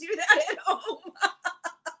can't do that at home.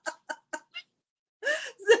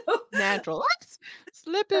 So, Natural.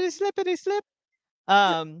 Slippity, slippity, slip. so,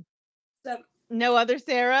 Um, so no other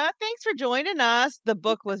Sarah. Thanks for joining us. The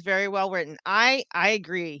book was very well written. I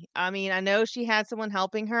agree. I mean, I know she had someone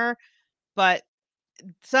helping her, but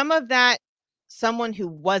some of that someone who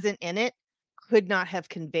wasn't in it could not have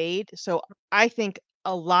conveyed. So I think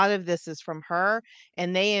a lot of this is from her,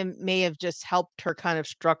 and may have just helped her kind of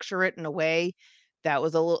structure it in a way that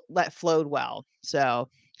was a little that flowed well. So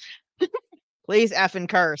please effing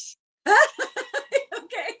curse.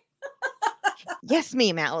 okay. Yes,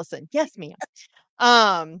 ma'am, Allison. Yes, ma'am.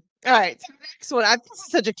 All right. So next one, this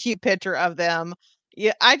is such a cute picture of them.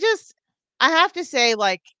 Yeah, I have to say,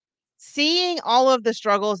 like, seeing all of the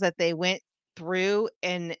struggles that they went through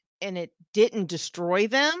and it didn't destroy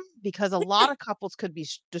them because a lot of couples could be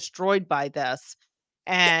destroyed by this.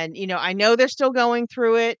 Yeah. And, I know they're still going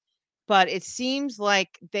through it, but it seems like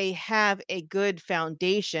they have a good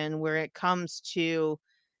foundation where it comes to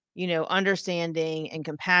understanding and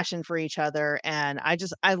compassion for each other. And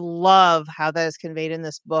I love how that is conveyed in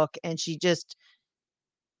this book. And she just,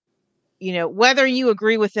 whether you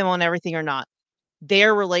agree with them on everything or not,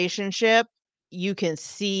 their relationship, you can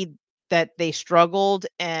see that they struggled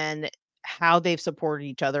and how they've supported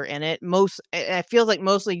each other in it. It feels like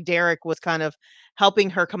mostly Derek was kind of helping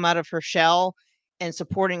her come out of her shell and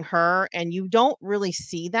supporting her. And you don't really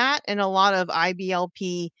see that in a lot of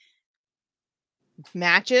IBLP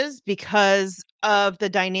matches because of the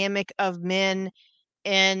dynamic of men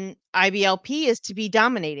in IBLP is to be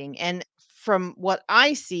dominating. And from what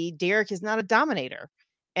I see, Derek is not a dominator.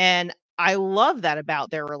 And I love that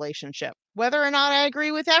about their relationship. Whether or not I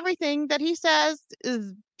agree with everything that he says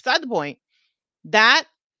is beside the point. That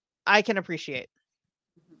I can appreciate.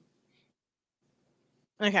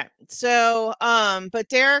 Okay. So, but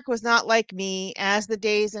Derek was not like me. As the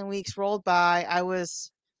days and weeks rolled by, I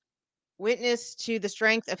was witness to the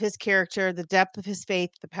strength of his character, the depth of his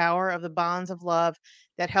faith, the power of the bonds of love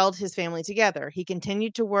that held his family together. He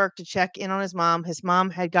continued to work to check in on his mom. His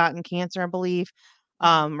mom had gotten cancer, I believe,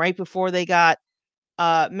 right before they got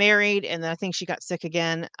married, and then I think she got sick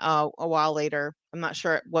again a while later. I'm not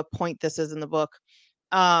sure at what point this is in the book.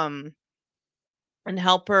 Um, and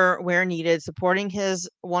help her where needed, supporting his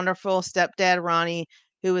wonderful stepdad, Ronnie,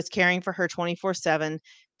 who was caring for her 24/7.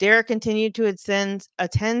 Derek continued to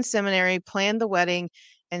attend seminary, plan the wedding,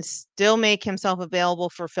 and still make himself available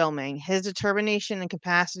for filming. His determination and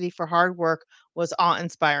capacity for hard work was awe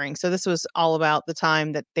inspiring. So, this was all about the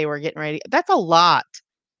time that they were getting ready. That's a lot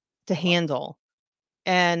to handle.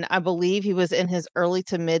 And I believe he was in his early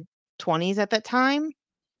to mid 20s at that time.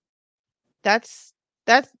 That's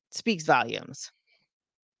that speaks volumes.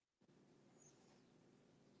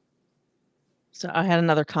 So I had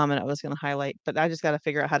another comment I was going to highlight, but I just got to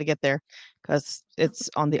figure out how to get there because it's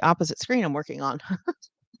on the opposite screen I'm working on.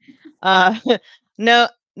 uh, no,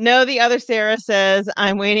 no, the other Sarah says,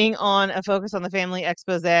 I'm waiting on a focus on the family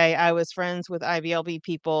expose. I was friends with IBLB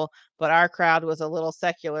people, but our crowd was a little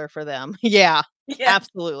secular for them. Yeah, Yes.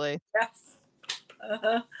 absolutely. Yes.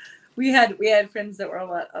 Uh-huh. We had friends that were a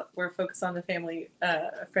lot were focused on the family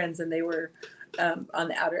friends, and they were on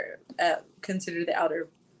the outer considered the outer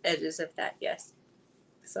edges of that. Yes.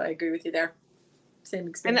 So I agree with you there. Same And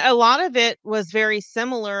experience. a lot of it was very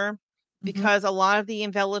similar Mm-hmm. because a lot of the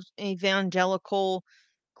evangelical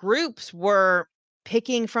groups were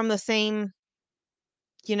picking from the same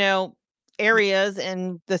you know, areas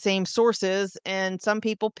and the same sources, and some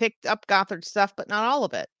people picked up Gothard stuff, but not all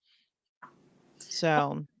of it.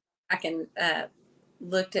 So, I can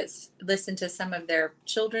listened to some of their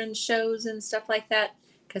children's shows and stuff like that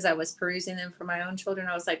because I was perusing them for my own children.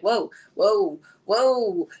 I was like, whoa, whoa,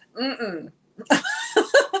 whoa, mm-mm.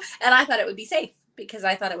 And I thought it would be safe because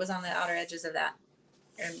I thought it was on the outer edges of that.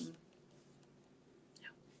 And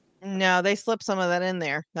no, they slipped some of that in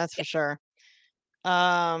there. That's yeah. for sure.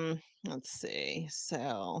 Let's see.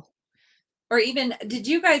 So, Or even, did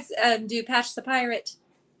you guys do Patch the Pirate?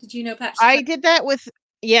 Did you know Patch the I Pirate? did that with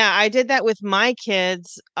I did that with my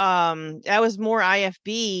kids. That was more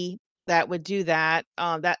IFB that would do that,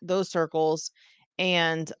 that those circles.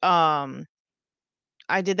 And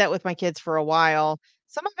I did that with my kids for a while.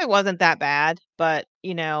 Some of it wasn't that bad, but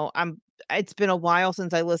it's been a while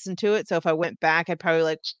since I listened to it. So if I went back, I'd probably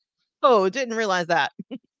like, oh, didn't realize that.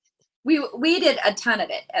 We did a ton of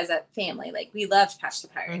it as a family. Like we loved Patch the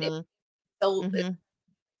Pirate. Mhm. So, Mhm.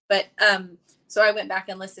 but so I went back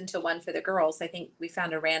and listened to one for the girls. I think we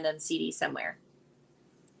found a random CD somewhere.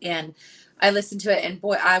 And I listened to it, and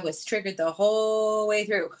boy, I was triggered the whole way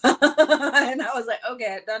through. And I was like,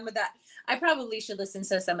 okay, I'm done with that. I probably should listen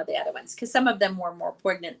to some of the other ones because some of them were more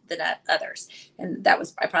poignant than others. And that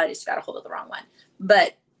was, I probably just got a hold of the wrong one.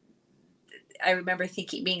 But I remember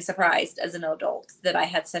thinking, being surprised as an adult that I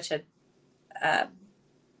had such a uh,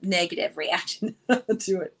 negative reaction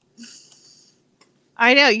to it.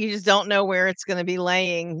 I know, you just don't know where it's gonna be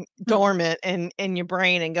laying dormant in your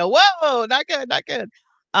brain and go, "Whoa, not good, not good."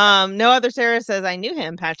 No Other Sarah says, "I knew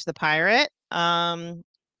him, Patch the Pirate.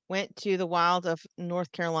 Went to the wilds of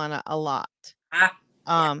North Carolina a lot." Ah,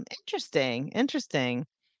 yeah. Interesting, interesting.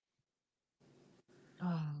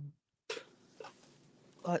 Um,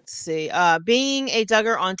 let's see. Being a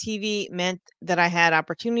Duggar on TV meant that I had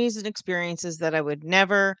opportunities and experiences that I would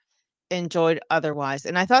never enjoyed otherwise.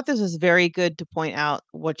 And I thought this was very good to point out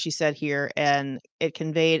what she said here, and it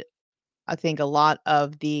conveyed, I think, a lot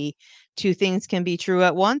of the two things can be true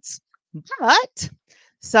at once, but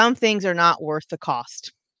some things are not worth the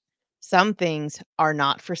cost. Some things are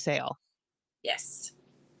not for sale. Yes.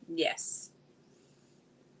 Yes.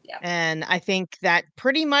 Yeah. And I think that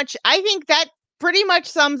pretty much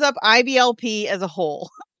sums up IBLP as a whole.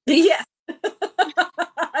 Yeah.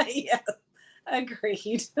 Yeah.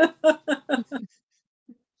 Agreed. So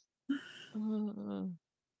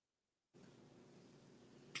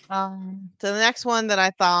the next one that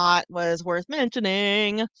I thought was worth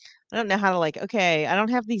mentioning, I don't know how to okay, I don't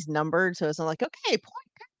have these numbered, so it's not like, okay,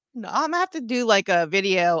 no, I'm gonna have to do like a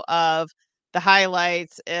video of the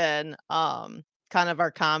highlights and kind of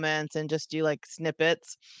our comments and just do like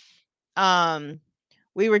snippets. Um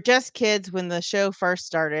we were just kids when the show first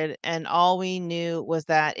started, and all we knew was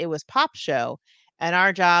that it was pop show and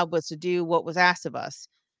our job was to do what was asked of us.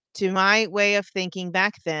 To my way of thinking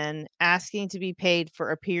back then, asking to be paid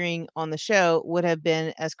for appearing on the show would have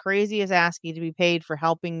been as crazy as asking to be paid for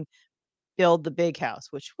helping build the big house,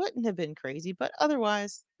 which wouldn't have been crazy, but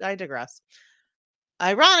otherwise, I digress.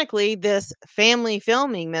 Ironically, this family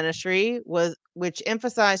filming ministry was which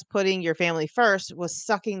emphasized putting your family first was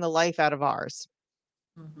sucking the life out of ours.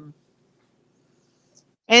 Mhm.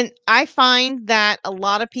 And I find that a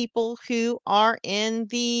lot of people who are in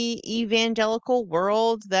the evangelical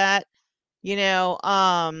world that, you know,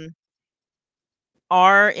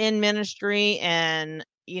 are in ministry and,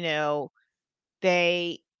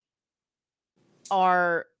 they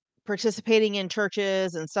are participating in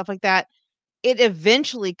churches and stuff like that, it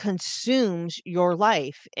eventually consumes your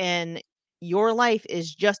life, and your life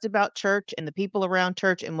is just about church and the people around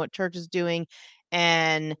church and what church is doing,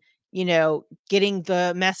 and getting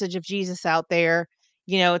the message of Jesus out there.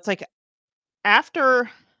 It's like after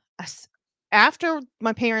us- after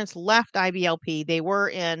my parents left IBLP, they were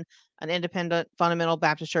in an independent fundamental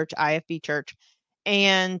Baptist church, IFB church,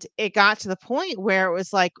 and it got to the point where it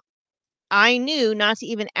was like I knew not to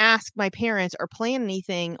even ask my parents or plan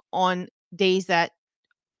anything on days that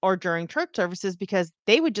or during church services because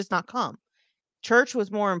they would just not come. Church was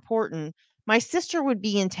more important. My sister would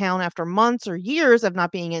be in town after months or years of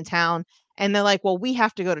not being in town, and they're like, "Well, we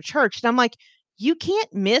have to go to church." And I'm like, "You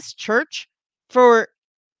can't miss church for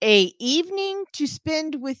a evening to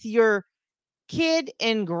spend with your kid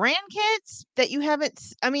and grandkids that you haven't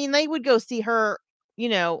I mean, they would go see her, you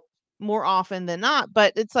know, more often than not,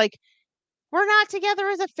 but it's like we're not together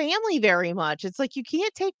as a family very much. It's like you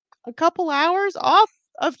can't take a couple hours off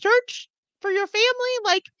of church for your family.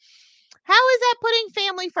 Like, how is that putting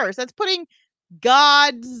family first? That's putting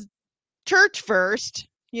God's church first,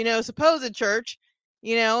 supposed church,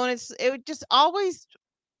 and it just always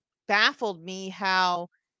baffled me how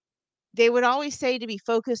they would always say to be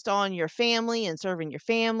focused on your family and serving your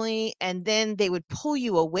family, and then they would pull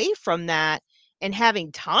you away from that and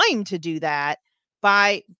having time to do that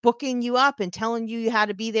by booking you up and telling you had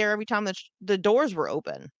to be there every time the doors were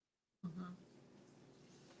open. Mhm.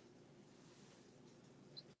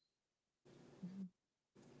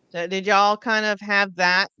 So did y'all kind of have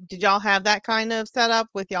that? Did y'all have that kind of setup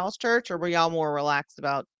with y'all's church, or were y'all more relaxed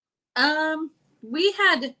about? We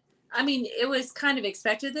had, I mean, it was kind of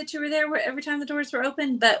expected that you were there every time the doors were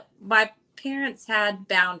open, but my parents had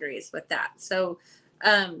boundaries with that. So,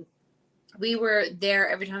 um, we were there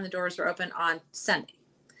every time the doors were open on Sunday.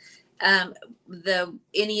 The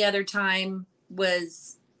any other time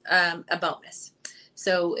was a bonus.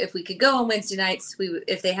 So if we could go on Wednesday nights,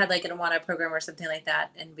 if they had like an Awana program or something like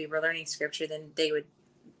that, and we were learning scripture, then they would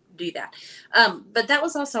do that. But that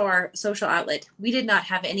was also our social outlet. We did not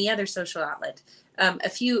have any other social outlet. A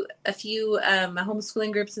few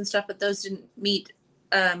homeschooling groups and stuff, but those didn't meet.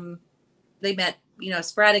 They met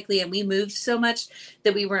sporadically, and we moved so much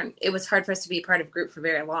that it was hard for us to be a part of a group for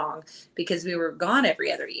very long because we were gone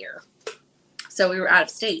every other year. So we were out of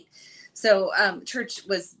state. So church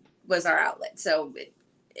was our outlet. So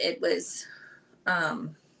it was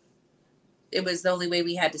um, it was the only way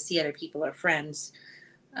we had to see other people or friends.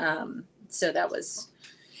 So that was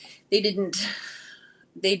they didn't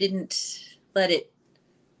they didn't let it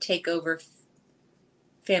take over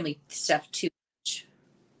family stuff too much.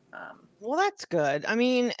 Well, that's good. I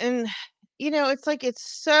mean, and it's like it's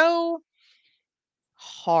so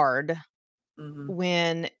hard Mhm.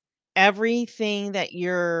 when everything that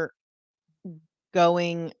you're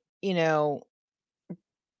going, you know,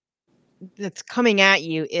 that's coming at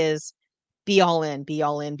you is be all in, be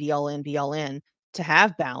all in, be all in, be all in to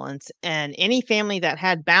have balance. And any family that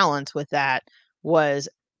had balance with that was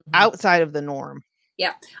Mhm. outside of the norm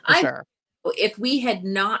Yeah, for I sure. if we had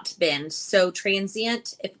not been so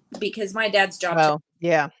transient, if because my dad's job took Oh,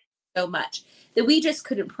 yeah. so much that we just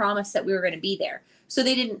couldn't promise that we were going to be there. So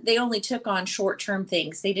they only took on short-term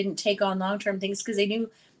things. They didn't take on long-term things because they knew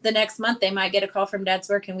the next month they might get a call from dad's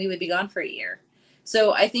work and we would be gone for a year.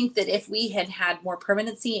 So I think that if we had had more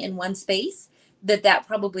permanency in one space, that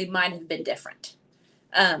probably might have been different.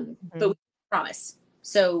 But we Mhm. promise.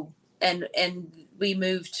 So and we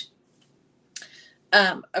moved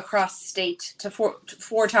across state to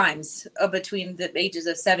four times between the ages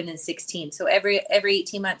of 7 and 16. So every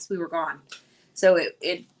 18 months we were gone. So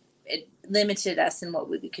it limited us in what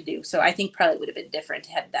we could do. So I think probably would have been different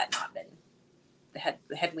had that not been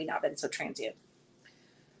had we not been so transient.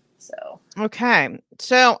 So Okay.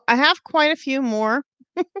 So I have quite a few more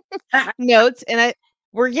notes, and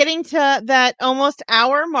we're getting to that almost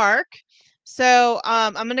hour mark. So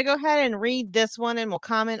I'm going to go ahead and read this one and we'll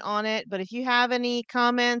comment on it. But if you have any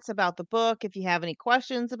comments about the book, if you have any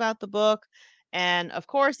questions about the book, and of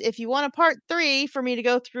course, if you want a part 3 for me to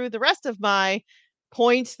go through the rest of my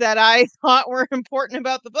points that I thought were important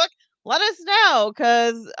about the book, let us know,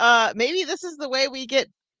 because maybe this is the way we get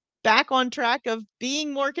back on track of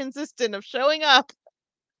being more consistent, of showing up.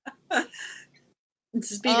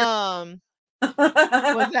 speaker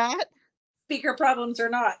Was that? speaker problems or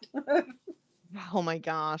not. Oh my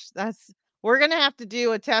gosh, we're gonna have to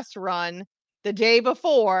do a test run the day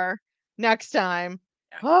before next time.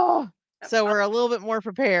 Yeah. Oh, so we're a little bit more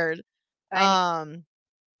prepared. I know. Um,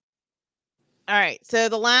 all right, so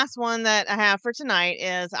the last one that I have for tonight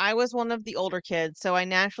is I was one of the older kids, so I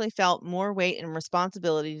naturally felt more weight and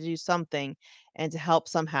responsibility to do something and to help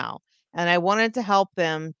somehow. And I wanted to help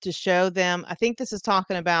them to show them. I think this is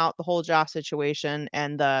talking about the whole Josh situation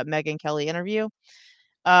and the Megyn Kelly interview.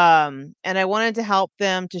 And I wanted to help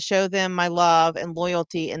them, to show them my love and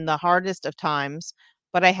loyalty in the hardest of times,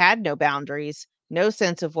 but I had no boundaries, no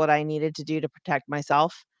sense of what I needed to do to protect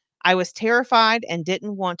myself. I was terrified and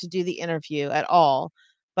didn't want to do the interview at all,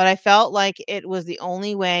 but I felt like it was the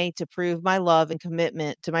only way to prove my love and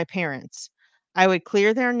commitment to my parents. I would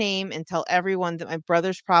clear their name and tell everyone that my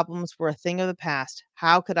brother's problems were a thing of the past.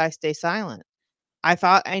 How could I stay silent? I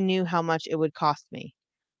thought I knew how much it would cost me.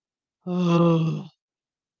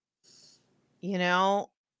 You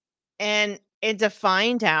know, and to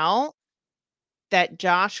find out that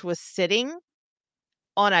Josh was sitting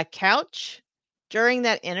on a couch during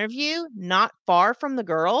that interview, not far from the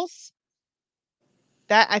girls,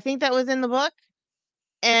 that I think that was in the book,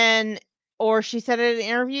 and or she said it in an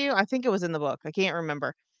interview, I think it was in the book, I can't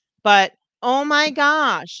remember. But, oh my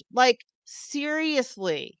gosh, like,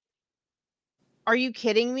 seriously, are you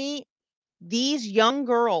kidding me? These young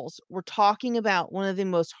girls were talking about one of the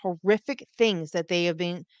most horrific things that they have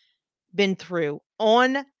been through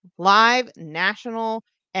on live national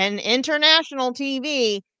and international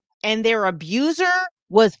TV, and their abuser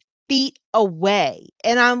was feet away.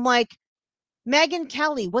 And I'm like, Megyn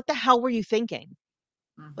Kelly, what the hell were you thinking?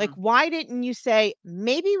 Like, Hmm. why didn't you say,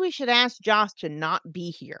 maybe we should ask Josh to not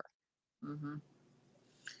be here? Hmm.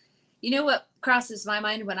 You know what crosses my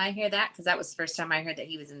mind when I hear that? Because that was the first time I heard that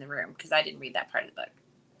he was in the room because I didn't read that part of the book.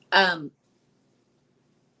 Um,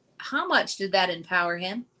 how much did that empower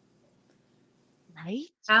him? Right?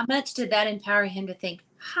 How much did that empower him to think,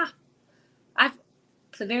 ha, I've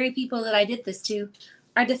the very people that I did this to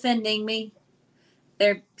are defending me.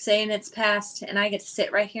 They're saying it's past, and I get to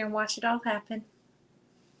sit right here and watch it all happen.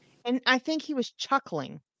 And I think he was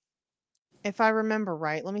chuckling, if I remember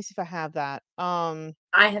right. Let me see if I have that.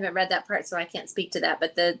 I haven't read that part, so I can't speak to that.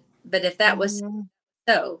 But if that was Mhm.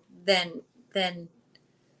 so, then Let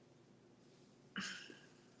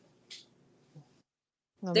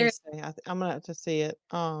me there. see. I'm gonna have to see it.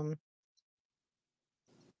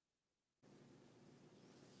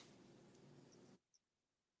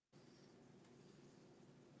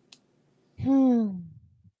 Hmm.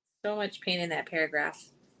 So much pain in that paragraph.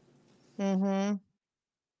 Mm-hmm.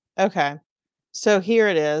 Okay. So here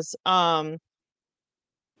it is.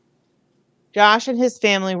 Josh and his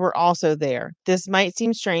family were also there. This might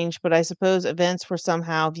seem strange, but I suppose events were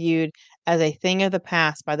somehow viewed as a thing of the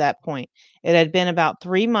past by that point. It had been about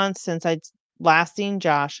 3 months since I'd last seen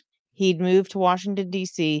Josh. He'd moved to Washington,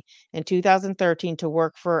 D.C. in 2013 to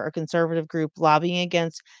work for a conservative group lobbying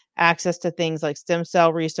against access to things like stem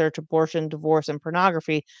cell research, abortion, divorce, and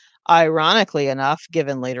pornography. Ironically enough,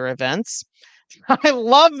 given later events. I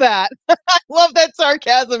love that. I love that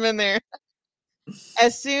sarcasm in there.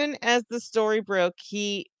 As soon as the story broke,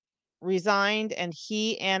 he resigned and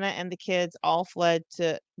he, Anna, and the kids all fled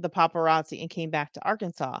to the paparazzi and came back to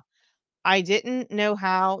Arkansas. I didn't know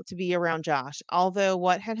how to be around Josh, although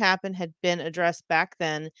what had happened had been addressed back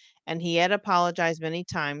then and he had apologized many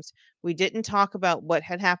times. We didn't talk about what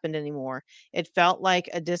had happened anymore. It felt like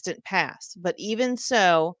a distant past. But even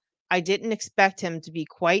so, I didn't expect him to be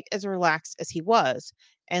quite as relaxed as he was.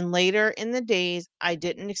 And later in the days, I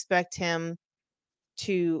didn't expect him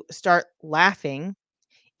to start laughing,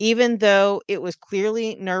 even though it was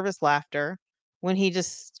clearly nervous laughter, when he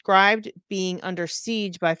described being under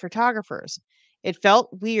siege by photographers. It felt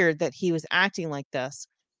weird that he was acting like this,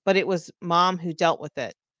 but it was Mom who dealt with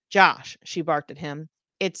it. Josh, she barked at him,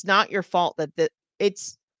 it's not your fault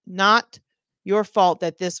it's not your fault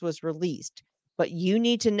that this was released, but you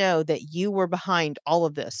need to know that you were behind all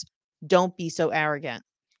of this. Don't be so arrogant.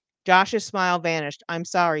 Josh's smile vanished. I'm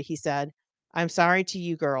sorry, he said. I'm sorry to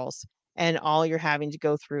you girls and all you're having to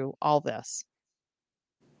go through all this.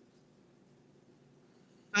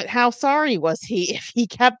 But how sorry was he if he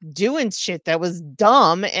kept doing shit that was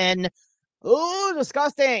dumb and oh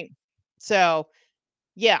disgusting? So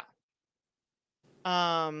yeah.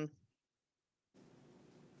 Um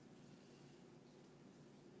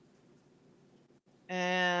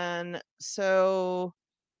and so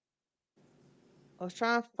I was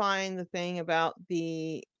trying to find the thing about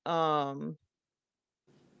the oh,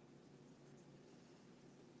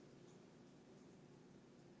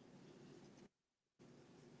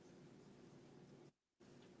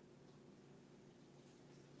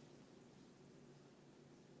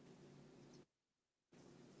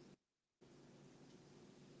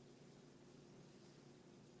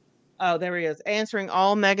 there he is. Answering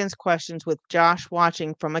all Megan's questions with Josh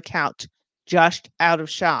watching from a couch, just out of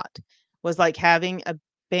shot. Was like having a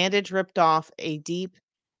bandage ripped off a deep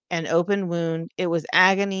and open wound. It was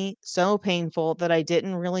agony, so painful that I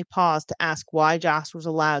didn't really pause to ask why Josh was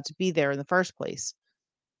allowed to be there in the first place.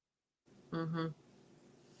 Mm-hmm.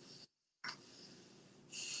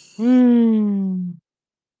 Hmm.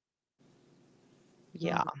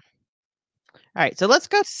 Yeah. Mm-hmm. All right. So let's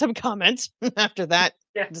go to some comments after that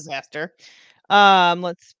Yeah. disaster.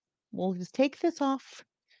 Let's we'll just take this off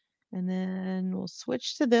and then we'll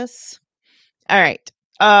switch to this. All right.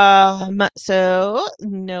 So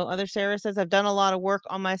no other Sarah says I've done a lot of work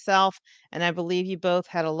on myself, and I believe you both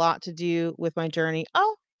had a lot to do with my journey.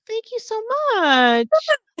 Oh, thank you so much.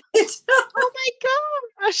 It's Oh my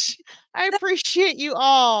gosh. I appreciate you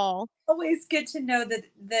all. always good to know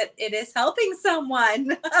that it is helping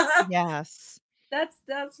someone. Yes, That's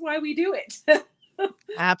why we do it.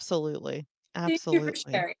 absolutely. Thank you for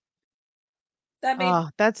Absolutely. sharing. That made Oh,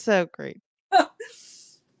 that's so great.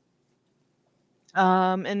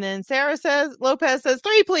 And then Sarah says, Lopez says,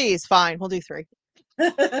 three, please. Fine, we'll do three.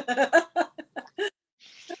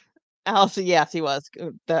 Also, yes, he was.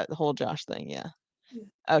 That whole Josh thing, yeah.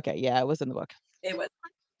 Okay, yeah, it was in the book. it was.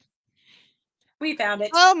 We found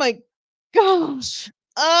it. Oh my gosh.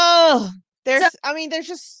 Oh, So there's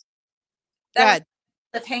just that was good.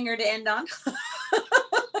 the hanger to end on.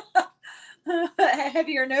 A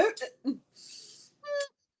heavier note. I'm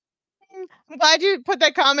glad you put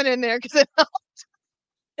that comment in there because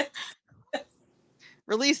it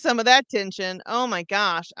released some of that tension. Oh my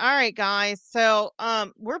gosh. All right, guys. So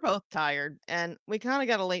we're both tired and we kind of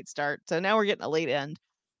got a late start. So now we're getting a late end.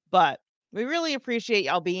 But we really appreciate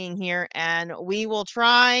y'all being here and we will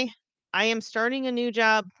try. I am starting a new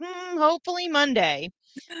job, hopefully Monday.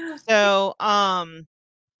 So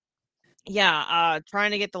yeah,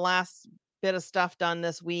 trying to get the last bit of stuff done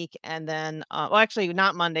this week and then well actually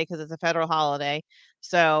not Monday because it's a federal holiday.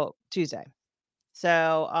 So Tuesday.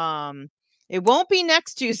 So it won't be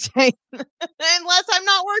next Tuesday unless I'm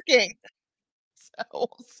not working. So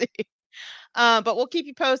we'll see. But we'll keep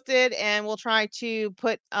you posted and we'll try to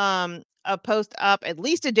put a post up at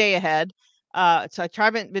least a day ahead. So I try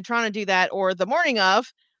been trying to do that or the morning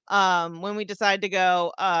of when we decide to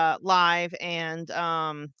go live. And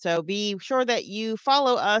so be sure that you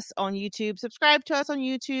follow us on YouTube, subscribe to us on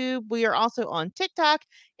YouTube. We are also on TikTok,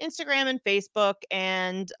 Instagram, and Facebook.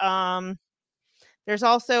 And there's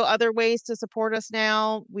also other ways to support us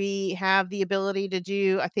now. We have the ability to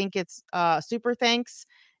do, I think it's super thanks.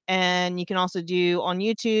 And you can also do on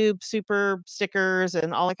YouTube super stickers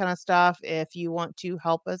and all that kind of stuff if you want to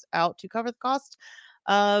help us out to cover the cost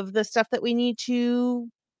of the stuff that we need to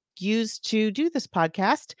use to do this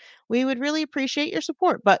podcast. We would really appreciate your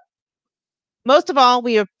support. But most of all,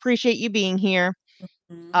 we appreciate you being here.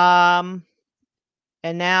 Mhm. Um,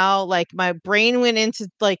 and now, like, my brain went into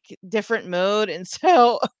like different mode, and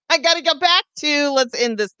so I got to go back to let's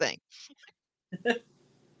end this thing.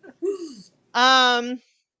 Um,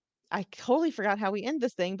 I totally forgot how we end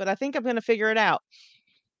this thing, but I think I'm gonna figure it out.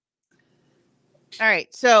 All right,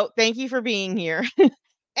 so thank you for being here,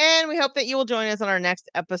 and we hope that you will join us on our next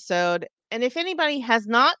episode. And if anybody has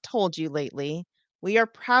not told you lately, we are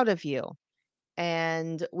proud of you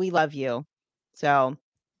and we love you. So,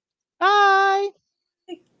 bye.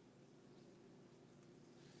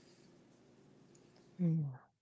 Mm.